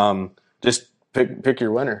 Just Pick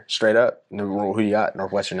your winner straight up. Who you got?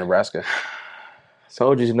 Northwestern, Nebraska.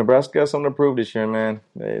 Told you, Nebraska got something to prove this year, man.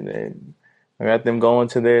 I got them going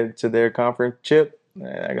to their conference chip.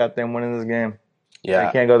 I got them winning this game. They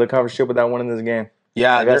Yeah, can't go to the conference chip without winning this game.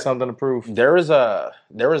 yeah. They got something to prove. They were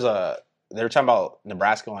talking about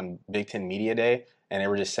Nebraska on Big Ten Media Day, and they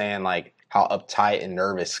were just saying like how uptight and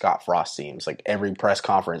nervous Scott Frost seems, like every press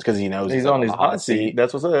conference because he knows He's like, on on his the hot seat.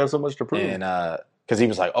 That's what's up. That's so much to prove. and because he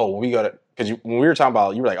was like, oh, when we go to because when we were talking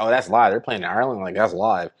about, you were like, oh, that's live. They're playing in Ireland, like that's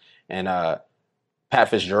live, and Pat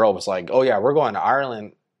Fitzgerald was like, oh yeah, we're going to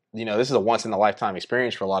Ireland. You know, this is a once in a lifetime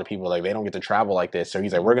experience for a lot of people. Like they don't get to travel like this, so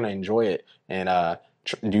he's like, we're gonna enjoy it and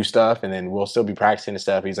do stuff, and then we'll still be practicing and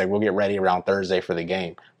stuff. He's like, we'll get ready around Thursday for the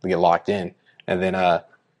game. We get locked in, and then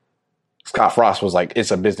Scott Frost was like,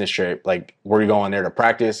 it's a business trip. Like we're going there to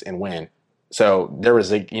practice and win. So there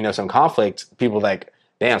was like some conflict. People like,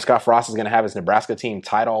 damn, Scott Frost is gonna have his Nebraska team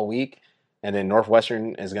tight all week, and then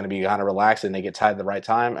Northwestern is gonna be kind of relaxed and they get tied at the right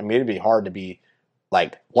time. I mean, it'd be hard to be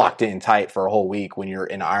like locked in tight for a whole week when you're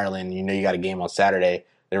in Ireland. You know you got a game on Saturday.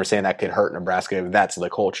 They were saying that could hurt Nebraska if that's the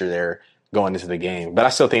culture there going into the game. But I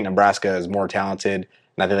still think Nebraska is more talented,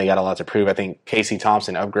 and I think they got a lot to prove. I think Casey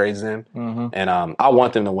Thompson upgrades them, and I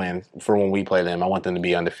want them to win for when we play them. I want them to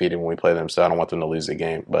be undefeated when we play them, so I don't want them to lose the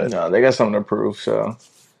game. But no, they got something to prove. So,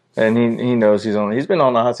 and he knows he's been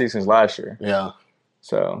on the hot seat since last year. yeah,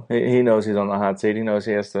 So he knows he's on the hot seat. He knows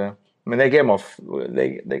he has to. I mean, they gave him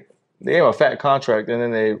they gave him a fat contract and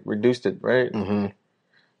then they reduced it, right? mm-hmm.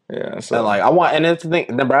 Yeah. So And like I want, and it's the thing.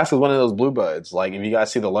 Nebraska's one of those blue buds. Like if you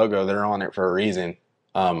guys see the logo, they're on it for a reason.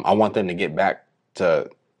 I want them to get back to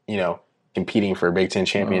competing for Big Ten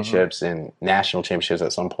championships and national championships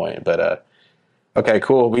at some point. But okay,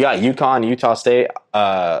 cool. We got UConn, Utah State.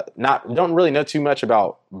 Don't really know too much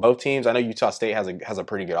about both teams. I know Utah State has a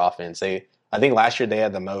pretty good offense. I think last year they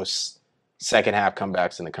had the most second half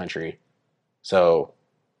comebacks in the country. So,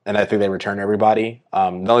 and I think they returned everybody. The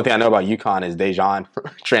only thing I know about UConn is Dejan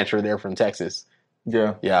transferred there from Texas.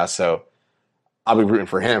 yeah. Yeah, so I'll be rooting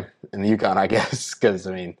for him in the UConn, I guess, because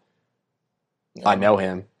I mean, I know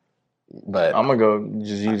him, but I'm gonna go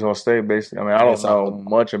just Utah State basically. I mean, I don't guess I'll- know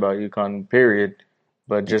much about UConn, period,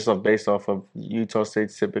 but just based off of Utah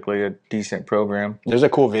State's typically a decent program. there's a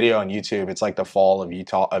cool video on YouTube. It's like the fall of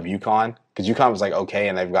UConn, because UConn was like okay,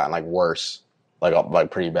 and they've gotten like worse, like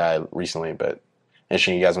pretty bad recently. But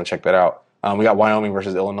interesting, you guys want to check that out. We got Wyoming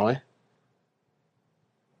versus Illinois,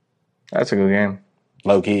 That's a good game.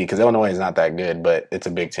 low key, because Illinois is not that good, but it's a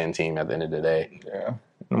Big Ten team at the end of the day. Yeah.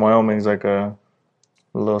 And Wyoming's like a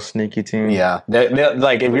little sneaky team. Yeah,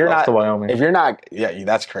 like if We you're lost not, to Wyoming. yeah,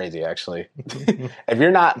 that's crazy actually. If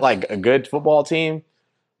you're not like a good football team,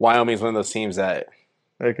 Wyoming's one of those teams that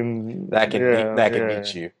can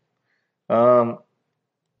beat you. I'm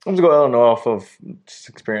gonna go Illinois off of just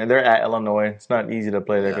experience. They're at Illinois. It's not easy to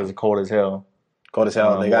play there because it's cold as hell. Cold as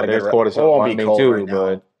hell. They got a there's good. cold as It hell. won't Might be be cold too, right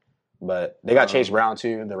now, but they got Chase Brown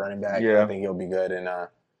too, the running back. Yeah. I think he'll be good. And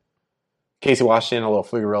Casey Washington, a little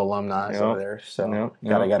Pflugerville alumni over there, so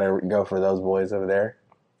gotta go for those boys over there.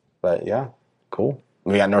 But yeah, cool.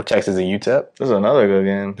 We got North Texas and UTEP. This is another good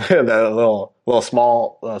game. That little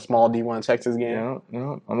small D1 Texas game.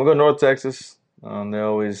 I'm gonna go North Texas.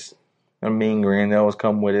 They're mean green. They always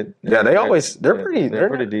come with it. Yeah, they're pretty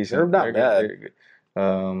decent. They're not bad. They're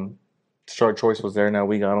good. Short choice was there. Now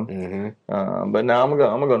we got them. Mm-hmm. But now I'm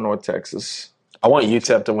gonna go North Texas. I want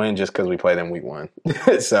UTEP to win just because we play them week 1.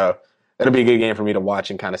 So it'll be a good game for me to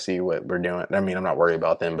watch and kind of see what we're doing. I mean, I'm not worried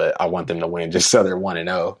about them, but I want them to win just so they're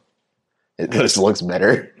 1-0. It just looks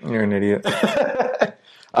better. You're an idiot.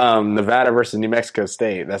 Nevada versus New Mexico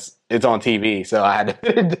State. It's on TV, so I had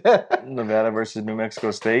to. Nevada versus New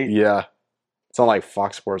Mexico State. Yeah, it's on like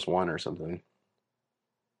Fox Sports 1 or something.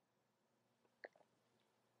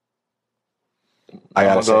 I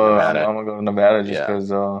gotta say Nevada. I'm gonna go to Nevada just because,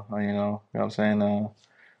 you know what I'm saying?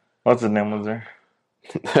 What's his name was there?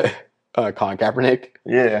 Colin Kaepernick.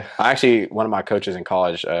 Yeah. One of my coaches in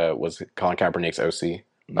college was Colin Kaepernick's OC.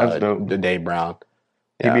 That's dope. Dave Brown.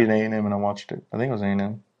 He beat A&M and I watched it. I think it was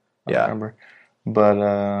A&M. I don't remember.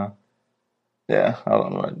 But, yeah, I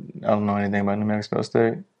don't know anything about New Mexico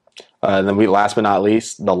State. Then last but not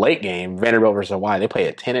least, the late game, Vanderbilt versus Hawaii. They play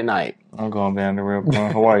at 10 at night. I'm going Vanderbilt.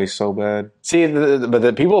 Hawaii's so bad. See, but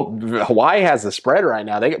the people, Hawaii has the spread right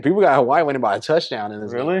now. People got Hawaii winning by a touchdown in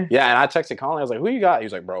this Really? game. Yeah, and I texted Colin. I was like, "Who you got?" He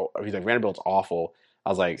was like, Vanderbilt's awful. I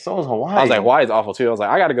was like, so is Hawaii. I was like, Hawaii's awful too. I was like,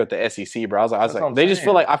 I got to go with the SEC, bro. I was like, they just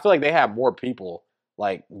feel like I feel like they have more people.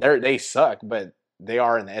 Like they suck, but they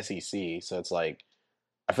are in the SEC, so it's like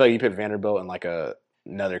I feel like you put Vanderbilt in like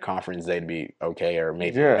another conference, they'd be okay, or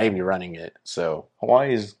maybe running it. So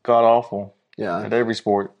Hawaii's god awful. Yeah, at every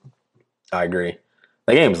sport. I agree.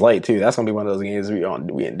 The game's late too. That's gonna be one of those games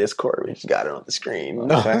we in Discord. We just got it on the screen. You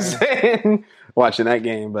know what I'm saying? Watching that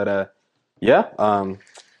game, but yeah,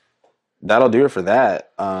 that'll do it for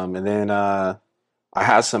that. And then I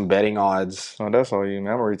have some betting odds. Oh, that's all you,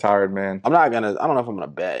 man. I'm a retired man. I'm not gonna. I don't know if I'm gonna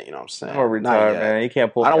bet. You know what I'm saying? I'm a retired man. You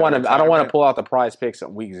can't pull. I don't me out want of to. I don't want to retirement. pull out the prize picks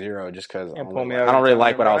at week 0 just because I Can't don't pull me really, out I of don't really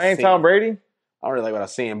like retirement, what I bro. was I ain't seeing. Tom Brady. I don't really like what I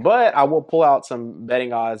was seeing, but I will pull out some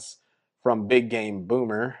betting odds from Big Game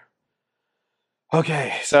Boomer.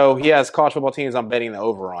 Okay, so he has college football teams I'm betting the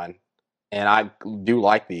over on, and I do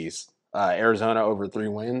like these. Arizona over 3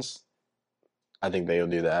 wins. I think they'll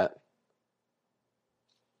do that.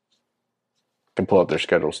 Can pull up their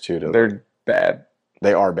schedules too. They're bad.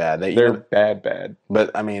 They are bad. They're bad.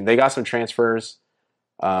 But I mean, they got some transfers.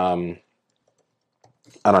 I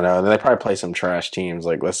don't know. They probably play some trash teams.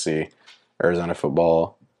 Like, let's see, Arizona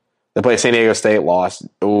football. They play San Diego State, lost.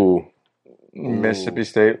 Ooh. Mississippi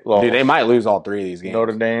State lost. Dude, they might lose all 3 of these games.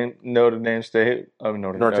 Notre Dame State.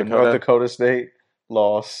 North Dakota. North Dakota State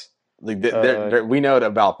loss. Like, we know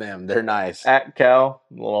about them. They're nice. At Cal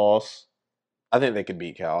loss. I think they could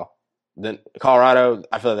beat Cal. Then Colorado,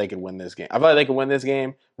 I feel like they could win this game. I feel like they could win this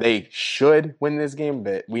game. They should win this game,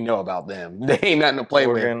 but we know about them. They ain't nothing to play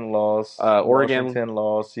Oregon with. loss. Oregon Washington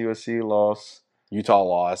loss. USC loss. Utah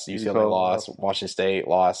lost. UCLA Utah lost. lost. Washington State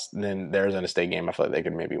lost. And then the Arizona State game, I feel like they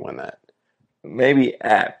could maybe win that. Maybe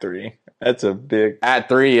at 3. That's a big. At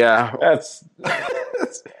 3, yeah. That's.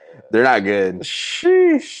 They're not good.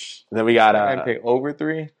 Sheesh. Then we got I pick over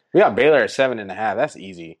 3. We got Baylor at 7.5. That's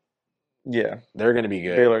easy. Yeah, they're going to be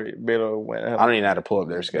good. Baylor went. I don't even know how to pull up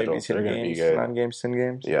their schedule. They're going to be good. 9 games, 10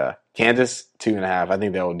 games. Yeah, Kansas 2.5. I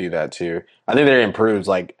think they'll do that too. I think they're improved.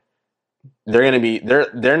 Like they're going to be.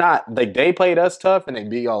 They're not like they played us tough and they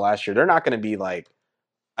beat y'all last year. They're not going to be like.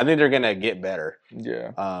 I think they're going to get better.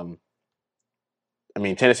 Yeah. I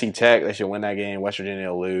mean, Tennessee Tech, they should win that game. West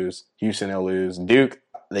Virginia will lose. Houston will lose. Duke,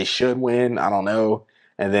 they should win. I don't know.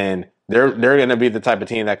 And then they're going to be the type of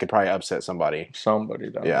team that could probably upset somebody. Somebody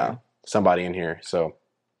down Yeah. there. Somebody in here. So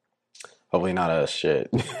hopefully not us. Shit.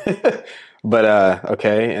 But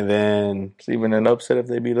okay. And then It's even an upset if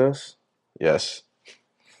they beat us. yes.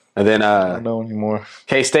 And then I don't know anymore.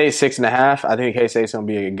 K-State 6.5. I think K-State's going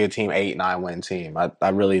to be a good team, 8-9 win team. I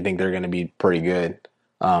really think they're going to be pretty good.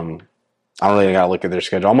 I don't really got to look at their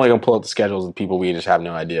schedule. I'm only going to pull up the schedules of people we just have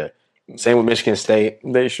no idea. Same with Michigan State.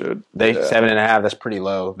 They should. 7.5. That's pretty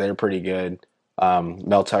low. They're pretty good.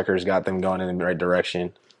 Mel Tucker's got them going in the right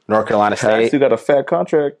direction. North Carolina State. Still got a fat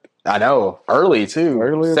contract. I know. Early too.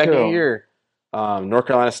 Early as Second hell. year. North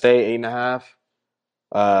Carolina State 8.5.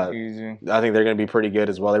 Easy. I think they're going to be pretty good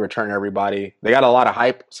as well. They return everybody. They got a lot of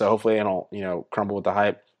hype, so hopefully they don't, crumble with the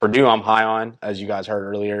hype. Purdue, I'm high on, as you guys heard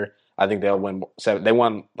earlier. I think they'll win 7. They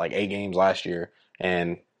won like 8 games last year,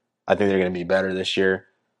 and I think they're going to be better this year.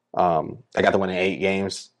 I got them winning 8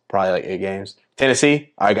 games, probably like 8 games.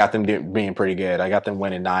 Tennessee, I got them being pretty good. I got them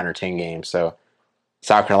winning 9 or 10 games. So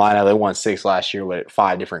South Carolina, they won 6 last year with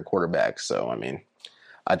 5 different quarterbacks. So I mean,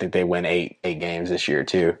 I think they win 8 games this year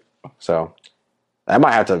too. So I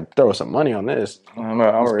might have to throw some money on this. I'm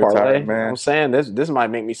a retired man. I'm saying this might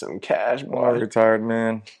make me some cash, I'm a boy. retired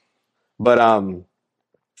man. But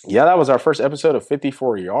yeah, that was our first episode of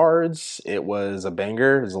 54 Yards. It was a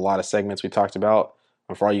banger. There's a lot of segments we talked about.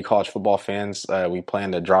 And for all you college football fans, we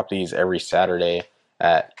plan to drop these every Saturday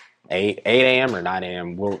at 8 a.m. or 9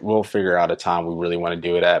 a.m. We'll figure out a time we really want to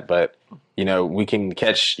do it at. But y'all can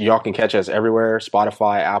catch us everywhere: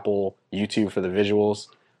 Spotify, Apple, YouTube for the visuals,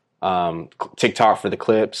 TikTok for the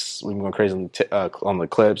clips. We've been going crazy on the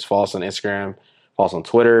clips. Follow us on Instagram. Follow us on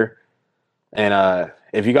Twitter. And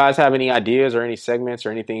if you guys have any ideas or any segments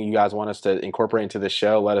or anything you guys want us to incorporate into the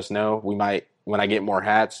show, let us know. We might, when I get more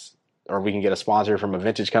hats or we can get a sponsor from a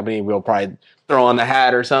vintage company, we'll probably throw on the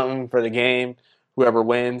hat or something for the game, whoever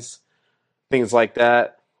wins, things like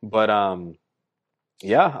that. But how'd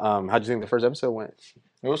you think the first episode went?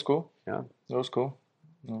 It was cool. Yeah. It was cool.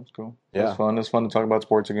 It was cool. Yeah. It was fun. It's fun to talk about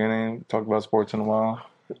sports again. I ain't talked about sports in a while.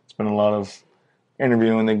 It's been a lot of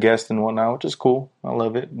interviewing the guests and whatnot, which is cool. I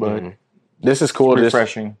love it. But this is cool.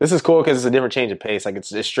 Refreshing. This is cool because it's a different change of pace. Like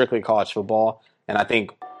it's strictly college football, and I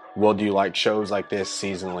think we'll do like shows like this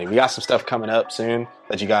seasonally. We got some stuff coming up soon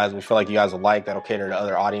that we feel like you guys will like. That'll cater to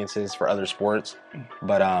other audiences for other sports.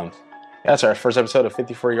 But that's our first episode of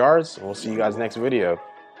 54 Yards. We'll see you guys next video.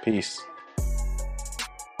 Peace.